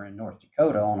Missouri or in North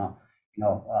Dakota on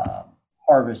a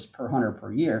harvest per hunter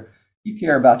per year. You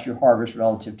care about your harvest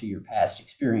relative to your past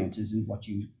experiences and what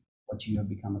you have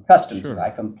become accustomed to.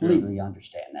 I completely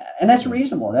understand that. And that's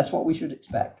reasonable. That's what we should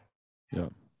expect. Yeah.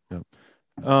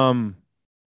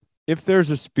 If there's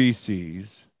a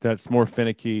species that's more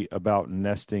finicky about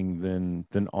nesting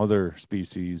than other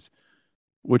species,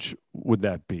 which would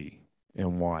that be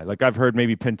and why? Like I've heard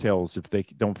maybe pintails, if they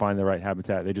don't find the right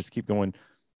habitat, they'll just keep going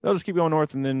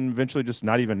north and then eventually just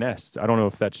not even nest. I don't know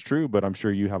if that's true, but I'm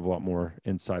sure you have a lot more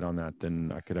insight on that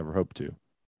than I could ever hope to.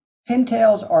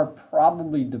 Pintails are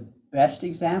probably the best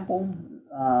example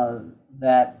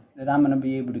that I'm going to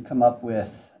be able to come up with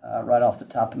right off the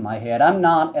top of my head. I'm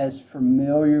not as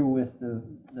familiar with the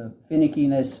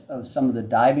finickiness of some of the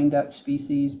diving duck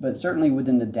species, but certainly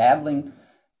within the dabbling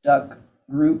duck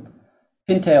group,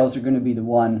 pintails are going to be the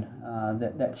one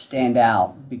that stand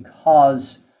out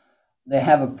because they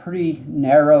have a pretty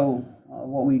narrow,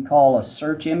 what we call a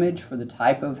search image for the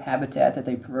type of habitat that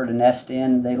they prefer to nest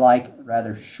in. They like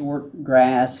rather short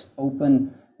grass,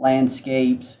 open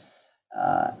landscapes,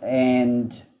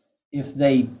 and if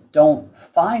they don't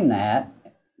find that,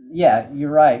 yeah,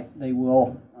 you're right, they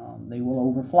will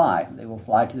overfly. They will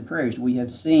fly to the prairies. We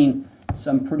have seen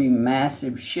some pretty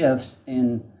massive shifts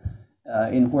in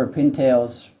where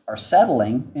pintails are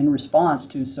settling in response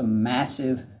to some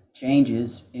massive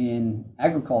changes in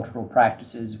agricultural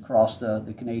practices across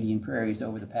the Canadian prairies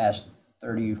over the past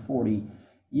 30 or 40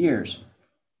 years.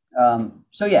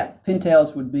 So yeah,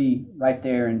 pintails would be right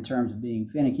there in terms of being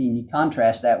finicky, and you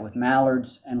contrast that with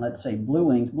mallards and let's say blue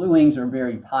wings. Blue wings are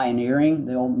very pioneering.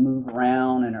 They'll move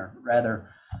around and are rather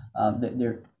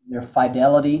their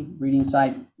fidelity breeding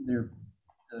site, the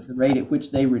rate at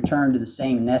which they return to the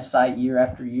same nest site year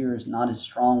after year is not as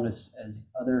strong as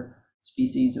other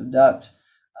species of ducks.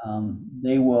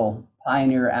 They will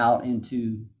pioneer out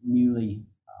into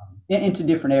into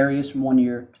different areas from one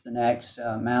year to the next.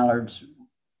 Mallards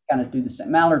kind of do the same.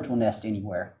 Mallards will nest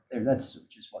anywhere. That's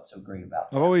just what's so great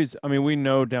about them. We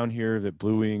know down here that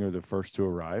blue wing are the first to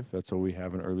arrive. That's what we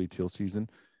have in early teal season.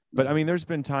 But there's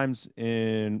been times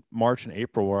in March and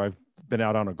April where I've been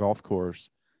out on a golf course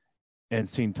and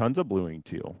seen tons of blue wing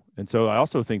teal. And so I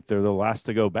also think they're the last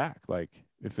to go back. Like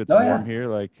if it's warm here,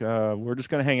 like we're just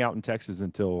going to hang out in Texas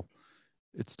until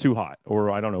it's too hot,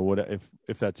 or I don't know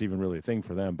if that's even really a thing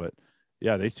for them. But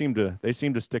yeah, they seem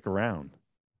to stick around.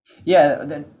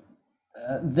 Yeah,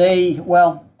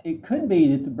 it could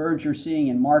be that the birds you're seeing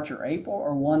in March or April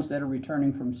are ones that are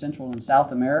returning from Central and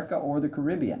South America or the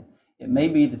Caribbean. It may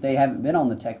be that they haven't been on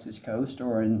the Texas coast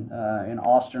or in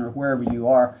Austin or wherever you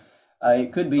are.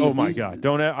 It could be. Oh my God!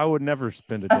 I would never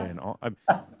spend a day in.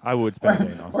 I would spend a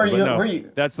day in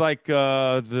Austin. That's like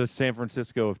the San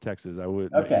Francisco of Texas. I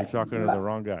would. Okay. You're talking to the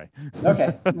wrong guy.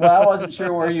 Okay. Well, I wasn't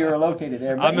sure where you were located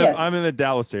there. But I'm in the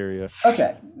Dallas area.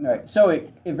 Okay. All right. So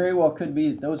it very well could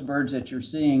be that those birds that you're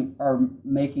seeing are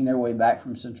making their way back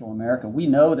from Central America. We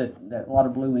know that a lot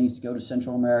of blue wings go to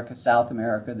Central America, South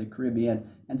America, the Caribbean,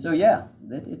 and so yeah,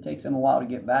 it takes them a while to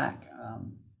get back.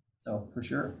 So for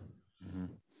sure. Mm-hmm.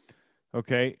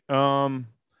 Okay. I'm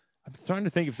trying to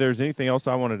think if there's anything else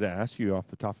I wanted to ask you off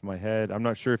the top of my head. I'm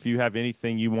not sure if you have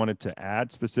anything you wanted to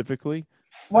add specifically.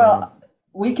 Well,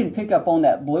 we can pick up on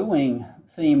that blue wing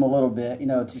theme a little bit,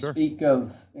 to speak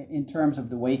of in terms of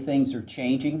the way things are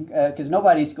changing, because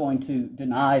nobody's going to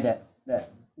deny that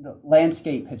the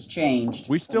landscape has changed.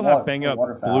 We still have bang up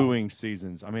blueing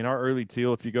seasons. I mean, our early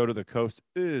teal, if you go to the coast,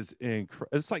 is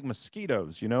it's like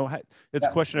mosquitoes, you know. It's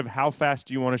a question of how fast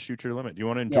do you want to shoot your limit. Do you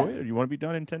want to enjoy it, or do you want to be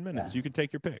done in 10 minutes? You can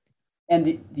take your pick.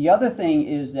 And the other thing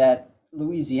is that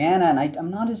Louisiana, and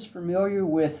I'm not as familiar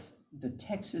with the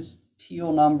Texas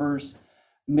teal numbers,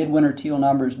 midwinter teal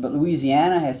numbers, but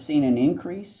Louisiana has seen an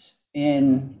increase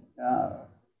in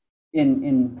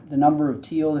the number of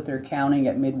teal that they're counting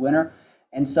at midwinter.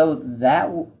 And so that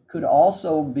could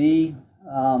also be,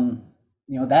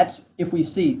 that's if we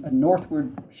see a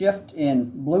northward shift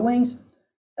in blue wings,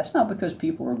 that's not because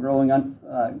people are growing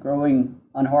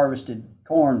unharvested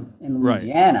corn in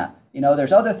Louisiana. Right.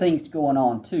 There's other things going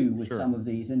on too with some of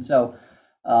these. And so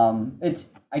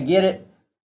I get it.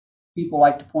 People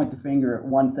like to point the finger at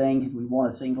one thing because we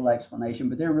want a single explanation,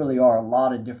 but there really are a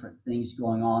lot of different things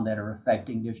going on that are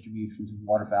affecting distributions of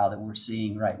waterfowl that we're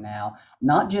seeing right now.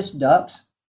 Not just ducks,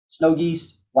 snow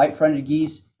geese, white-fronted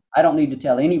geese. I don't need to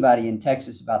tell anybody in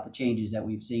Texas about the changes that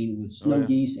we've seen with snow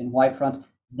geese and white fronts.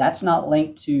 That's not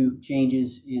linked to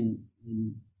changes in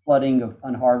flooding of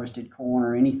unharvested corn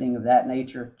or anything of that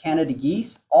nature. Canada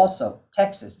geese, also,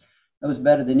 Texas knows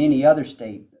better than any other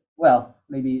state. Well,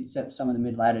 maybe except some of the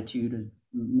mid-latitude of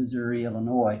Missouri,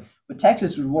 Illinois. But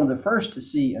Texas was one of the first to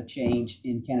see a change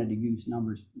in Canada goose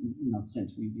numbers,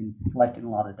 since we've been collecting a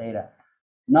lot of data.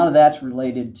 None of that's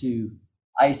related to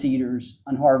ice eaters,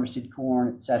 unharvested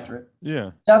corn, etc.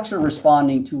 Yeah. Ducks are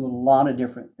responding to a lot of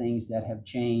different things that have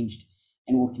changed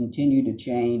and will continue to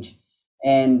change.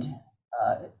 And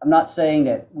I'm not saying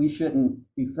that we shouldn't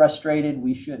be frustrated.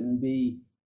 We shouldn't be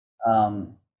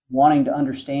wanting to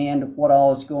understand what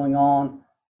all is going on,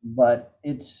 but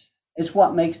it's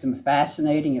what makes them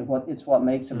fascinating. It's what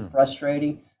makes them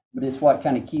frustrating, but it's what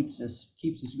kind of keeps us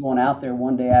going out there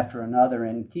one day after another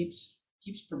and keeps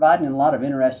providing a lot of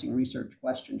interesting research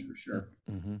questions for sure.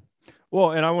 Mm-hmm.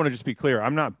 Well, and I want to just be clear,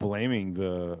 I'm not blaming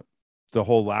the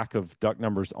whole lack of duck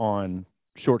numbers on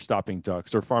short stopping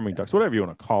ducks or farming ducks, whatever you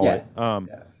want to call it.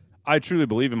 I truly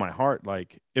believe in my heart,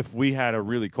 like if we had a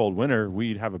really cold winter,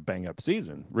 we'd have a bang up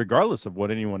season, regardless of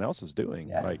what anyone else is doing.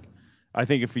 Yeah. Like, I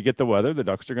think if we get the weather, the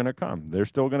ducks are going to come. They're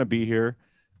still going to be here.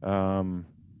 And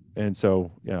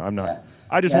so, I'm not,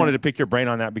 I just wanted to pick your brain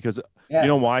on that because you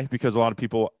know why? Because a lot of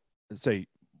people say,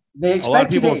 a lot of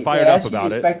people are fired up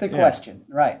about it. Expect the question.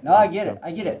 Right. No, I get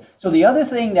it. So the other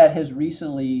thing that has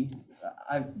recently,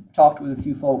 I've talked with a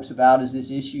few folks about is this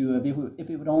issue of if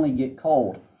it would only get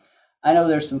cold. I know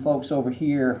there's some folks over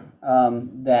here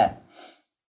that,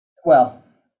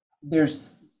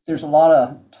 there's a lot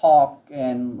of talk,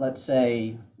 and let's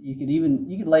say you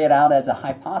could lay it out as a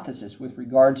hypothesis with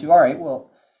regard to, all right,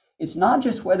 well, it's not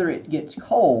just whether it gets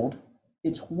cold,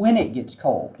 it's when it gets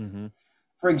cold. Mm-hmm.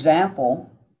 For example,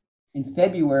 in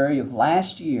February of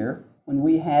last year, when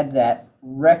we had that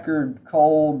record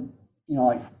cold,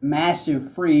 like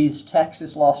massive freeze,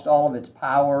 Texas lost all of its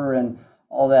power and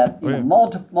all that,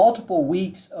 multiple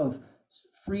weeks of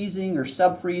freezing or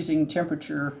sub-freezing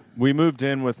temperature. We moved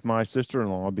in with my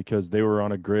sister-in-law because they were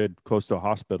on a grid close to a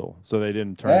hospital, so they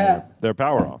didn't turn their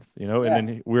power off, and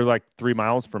then we were like 3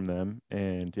 miles from them,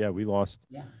 and we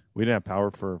didn't have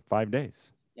power for 5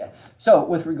 days. Yeah. So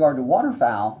with regard to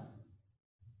waterfowl,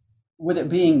 with it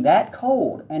being that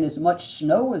cold and as much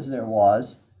snow as there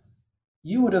was,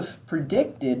 you would have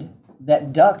predicted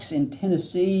that ducks in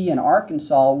Tennessee and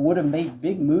Arkansas would have made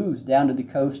big moves down to the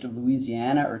coast of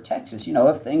Louisiana or Texas,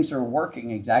 if things are working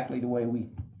exactly the way we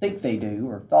think they do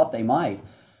or thought they might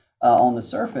on the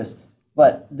surface.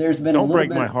 But there's been Don't break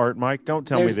my heart, Mike. Don't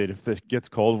tell me that if it gets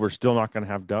cold, we're still not going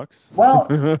to have ducks. Well,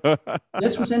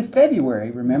 this was in February,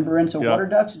 remember? And so what are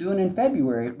ducks doing in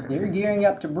February? They're gearing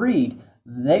up to breed.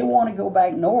 They want to go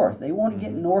back north. They want to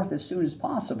get north as soon as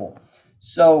possible.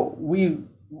 So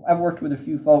I've worked with a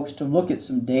few folks to look at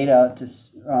some data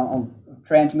on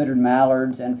transmitted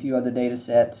mallards and a few other data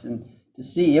sets, and to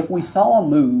see if we saw a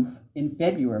move in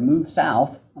February, move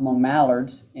south among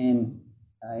mallards in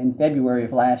February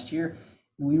of last year.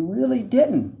 And we really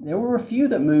didn't. There were a few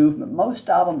that moved, but most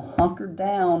of them hunkered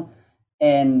down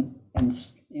and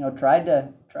tried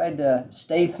to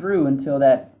stay through until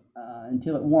it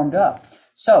warmed up.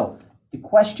 So the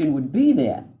question would be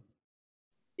then,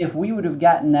 if we would have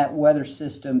gotten that weather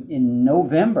system in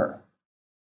November,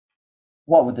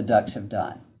 what would the ducks have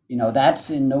done?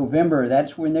 That's in November.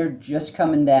 That's when they're just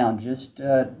coming down, just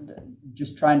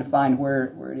trying to find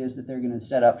where it is that they're going to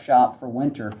set up shop for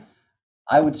winter.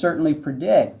 I would certainly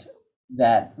predict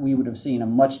that we would have seen a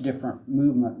much different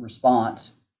movement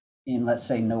response in, let's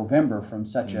say, November from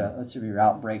such a severe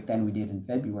outbreak than we did in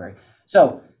February.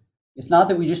 So it's not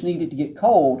that we just need it to get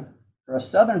cold. for us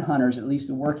southern hunters, at least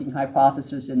the working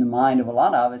hypothesis in the mind of a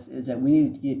lot of us is that we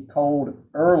need to get cold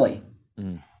early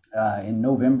in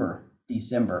November,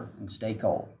 December, and stay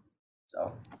cold.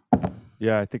 So,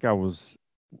 yeah, I think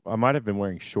I might have been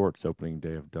wearing shorts opening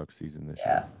day of duck season this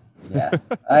year. Yeah,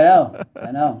 I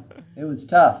know. It was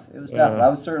tough. I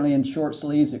was certainly in short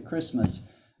sleeves at Christmas.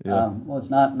 Was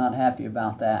not happy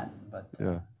about that. But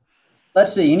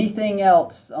let's see. Anything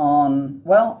else on?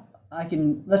 Well,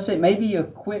 let's say maybe a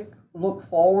quick look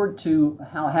forward to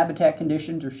how habitat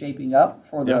conditions are shaping up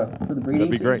for the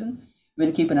breeding season. Great. We've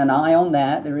been keeping an eye on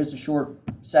that. There is a short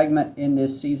segment in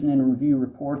this season in review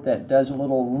report that does a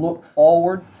little look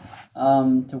forward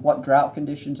to what drought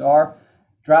conditions are.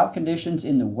 Drought conditions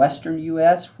in the western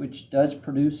U.S., which does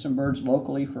produce some birds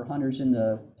locally for hunters in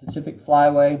the Pacific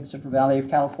Flyway, Central Valley of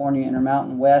California,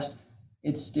 Intermountain West,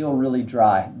 it's still really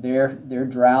dry. Their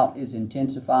drought is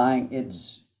intensifying.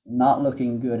 It's not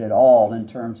looking good at all in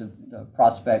terms of the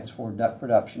prospects for duck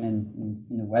production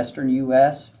in the western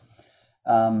U.S.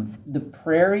 The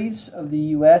prairies of the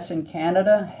U.S. and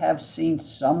Canada have seen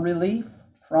some relief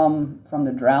from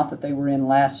the drought that they were in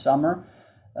last summer.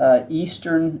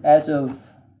 Eastern, as of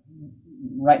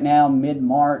right now,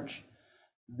 mid-March,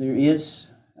 there is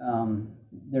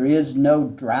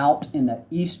no drought in the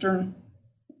eastern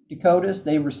Dakotas.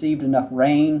 They've received enough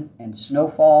rain and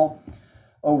snowfall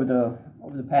over the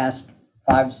past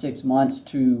 5 to 6 months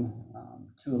to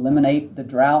eliminate the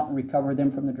drought and recover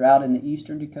them from the drought in the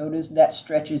eastern Dakotas. That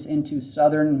stretches into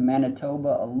southern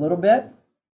Manitoba a little bit.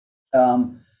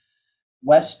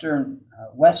 Western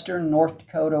North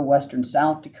Dakota, western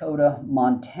South Dakota,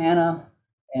 Montana,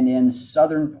 and then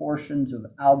southern portions of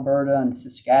Alberta and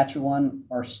Saskatchewan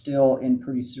are still in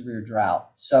pretty severe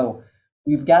drought. So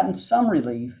we've gotten some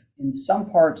relief in some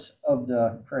parts of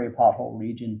the prairie pothole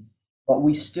region, but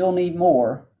we still need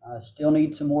more, still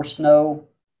need some more snow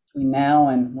between now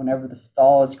and whenever the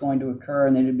thaw is going to occur.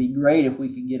 And then it'd be great if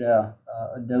we could get a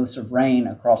dose of rain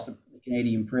across the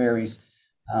Canadian prairies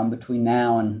between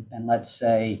now and let's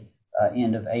say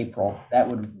end of April. That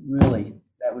would really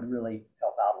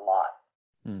help out a lot.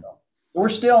 So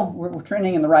we're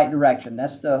trending in the right direction.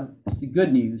 That's the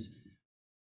good news,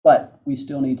 but we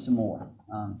still need some more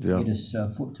to get us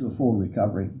to a full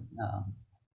recovery.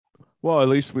 Well, at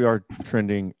least we are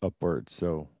trending upwards.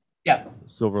 So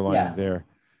silver lining there.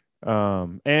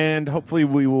 And hopefully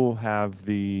we will have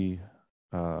the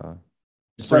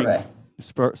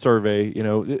survey. You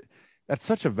know, that's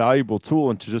such a valuable tool,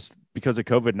 and to just because of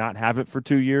COVID not have it for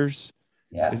 2 years.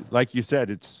 Yeah, like you said,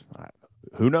 it's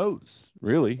who knows,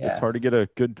 really. It's hard to get a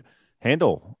good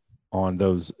handle on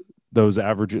those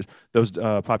averages, those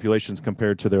populations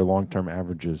compared to their long-term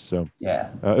averages. So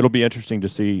it'll be interesting to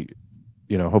see,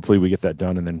 you know, hopefully we get that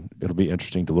done, and then it'll be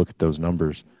interesting to look at those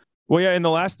numbers. Well, and the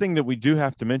last thing that we do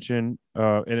have to mention,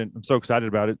 and I'm so excited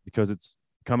about it because it's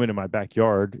coming to my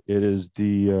backyard. It is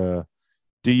the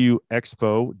DU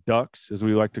Expo, Ducks, as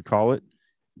we like to call it.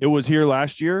 It was here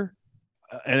last year,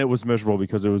 and it was miserable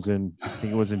because I think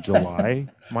it was in July.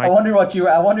 Mike. I wondered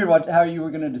how you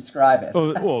were going to describe it.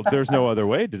 Well, there's no other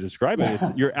way to describe it.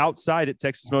 You're outside at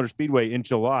Texas Motor Speedway in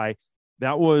July.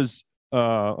 That was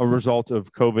a result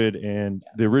of COVID, and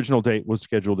the original date was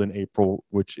scheduled in April,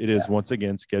 which it is once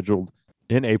again scheduled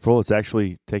in April. It's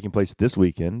actually taking place this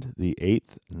weekend, the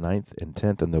 8th, 9th, and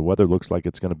 10th, and the weather looks like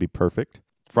it's going to be perfect.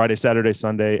 Friday, Saturday,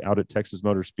 Sunday out at Texas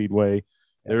Motor Speedway.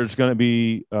 There's going to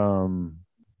be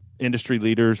industry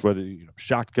leaders, whether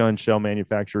shotgun shell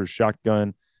manufacturers,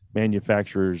 shotgun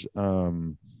manufacturers,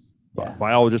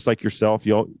 biologists like yourself.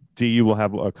 DU will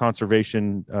have a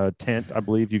conservation tent, I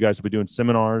believe. You guys will be doing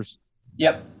seminars.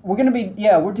 Yep. We're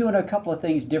doing a couple of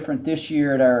things different this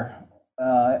year at our,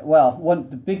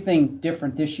 the big thing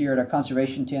different this year at our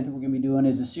conservation tent that we're going to be doing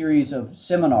is a series of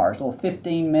seminars, a little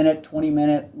 15-minute,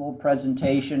 20-minute little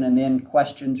presentation, and then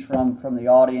questions from the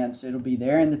audience. It'll be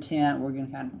there in the tent. We're going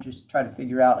to kind of just try to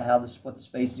figure out what the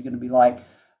space is going to be like.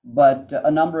 But a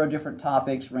number of different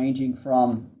topics ranging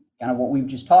from kind of what we've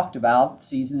just talked about,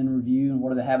 season in review, and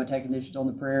what are the habitat conditions on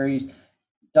the prairies,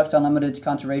 Ducks Unlimited's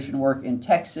conservation work in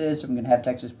Texas. I'm going to have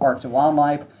Texas Parks and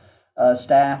Wildlife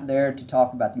staff there to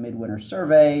talk about the midwinter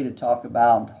survey, to talk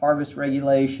about harvest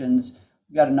regulations.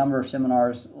 We've got a number of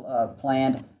seminars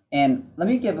planned. And let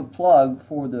me give a plug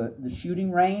for the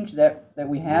shooting range that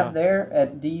we have there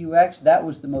at DUX. That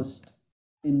was the most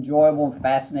enjoyable and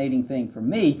fascinating thing for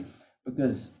me,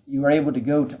 because you were able to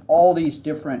go to all these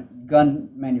different gun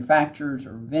manufacturers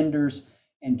or vendors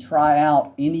and try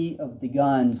out any of the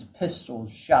guns,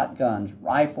 pistols, shotguns,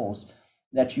 rifles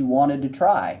that you wanted to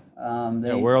try.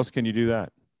 Where else can you do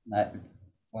that?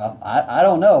 I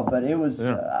don't know, but it was,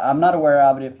 I'm not aware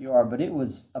of it if you are, but it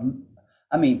was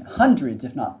I mean, hundreds,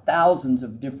 if not thousands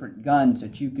of different guns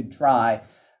that you could try.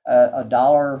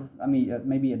 $1, I mean,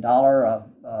 maybe $1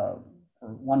 for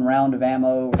one round of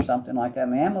ammo or something like that. I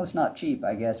mean, ammo's not cheap,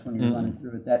 I guess, when you're running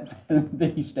through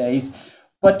it these days.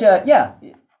 But yeah,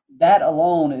 that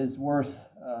alone is worth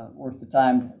the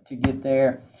time to get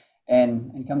there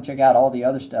and come check out all the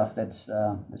other stuff that's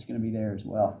going to be there as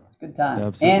well. Good time.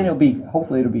 Absolutely. And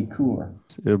hopefully it'll be cooler.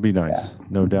 It'll be nice,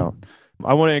 no doubt.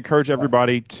 I want to encourage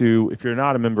everybody to, if you're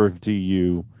not a member of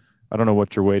DU, I don't know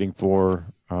what you're waiting for.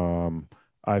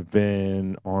 I've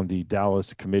been on the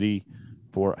Dallas committee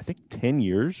for, I think, 10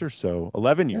 years or so,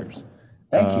 11 years.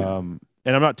 Thank you.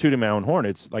 And I'm not tooting my own horn.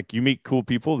 It's like you meet cool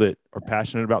people that are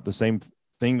passionate about the same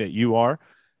thing that you are.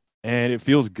 And it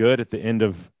feels good at the end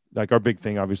of, like, our big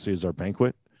thing, obviously, is our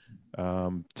banquet.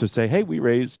 To say, hey, we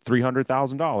raised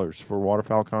 $300,000 for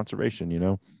waterfowl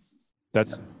conservation.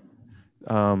 That's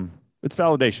it's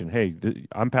validation. Hey,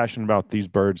 I'm passionate about these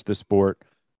birds, this sport.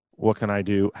 What can I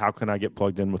do? How can I get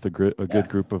plugged in with a good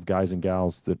group of guys and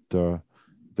gals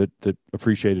that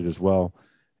appreciate it as well?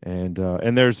 And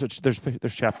there's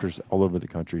chapters all over the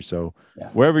country. So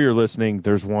wherever you're listening,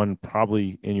 there's one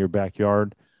probably in your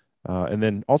backyard. And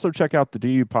then also check out the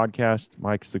DU podcast.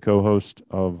 Mike's the co-host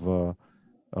of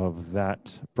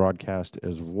that broadcast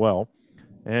as well.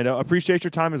 And appreciate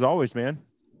your time as always, man.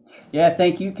 Yeah,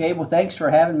 thank you, Cable. Thanks for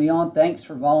having me on. Thanks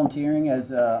for volunteering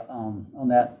as on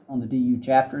the DU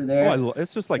chapter there.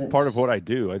 It's just like part of what I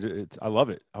do. I love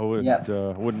it. I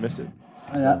wouldn't miss it.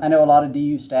 So. I know a lot of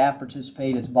DU staff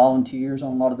participate as volunteers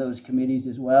on a lot of those committees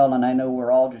as well, and I know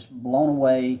we're all just blown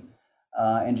away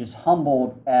and just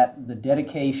humbled at the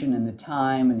dedication and the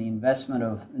time and the investment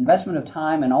of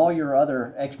time and all your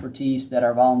other expertise that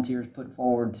our volunteers put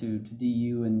forward to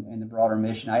DU and the broader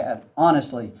mission. I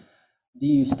honestly,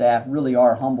 DU staff really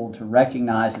are humbled to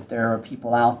recognize that there are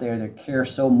people out there that care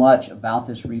so much about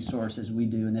this resource as we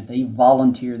do, and that they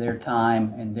volunteer their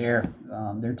time and their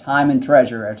time and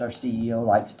treasure, as our CEO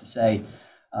likes to say,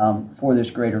 for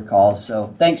this greater cause.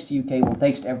 So thanks to you, Cable.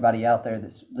 Thanks to everybody out there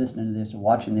that's listening to this or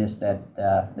watching this that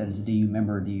is a DU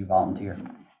member or DU volunteer.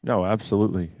 No,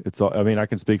 absolutely. I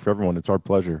can speak for everyone. It's our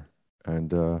pleasure,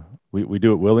 and we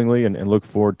do it willingly and look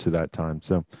forward to that time.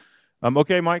 So.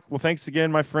 Okay, Mike. Well, thanks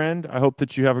again, my friend. I hope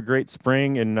that you have a great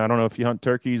spring. And I don't know if you hunt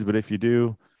turkeys, but if you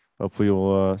do, hopefully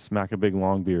you'll smack a big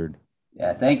long beard.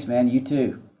 Yeah, thanks, man. You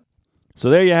too.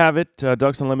 So there you have it.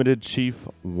 Ducks Unlimited Chief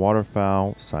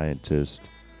Waterfowl Scientist,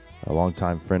 a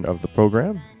longtime friend of the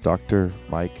program, Dr.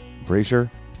 Mike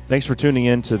Brasher. Thanks for tuning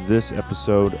in to this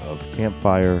episode of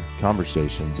Campfire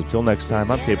Conversations. Until next time,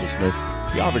 I'm Cable Smith.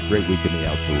 You all have a great week in the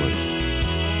outdoors.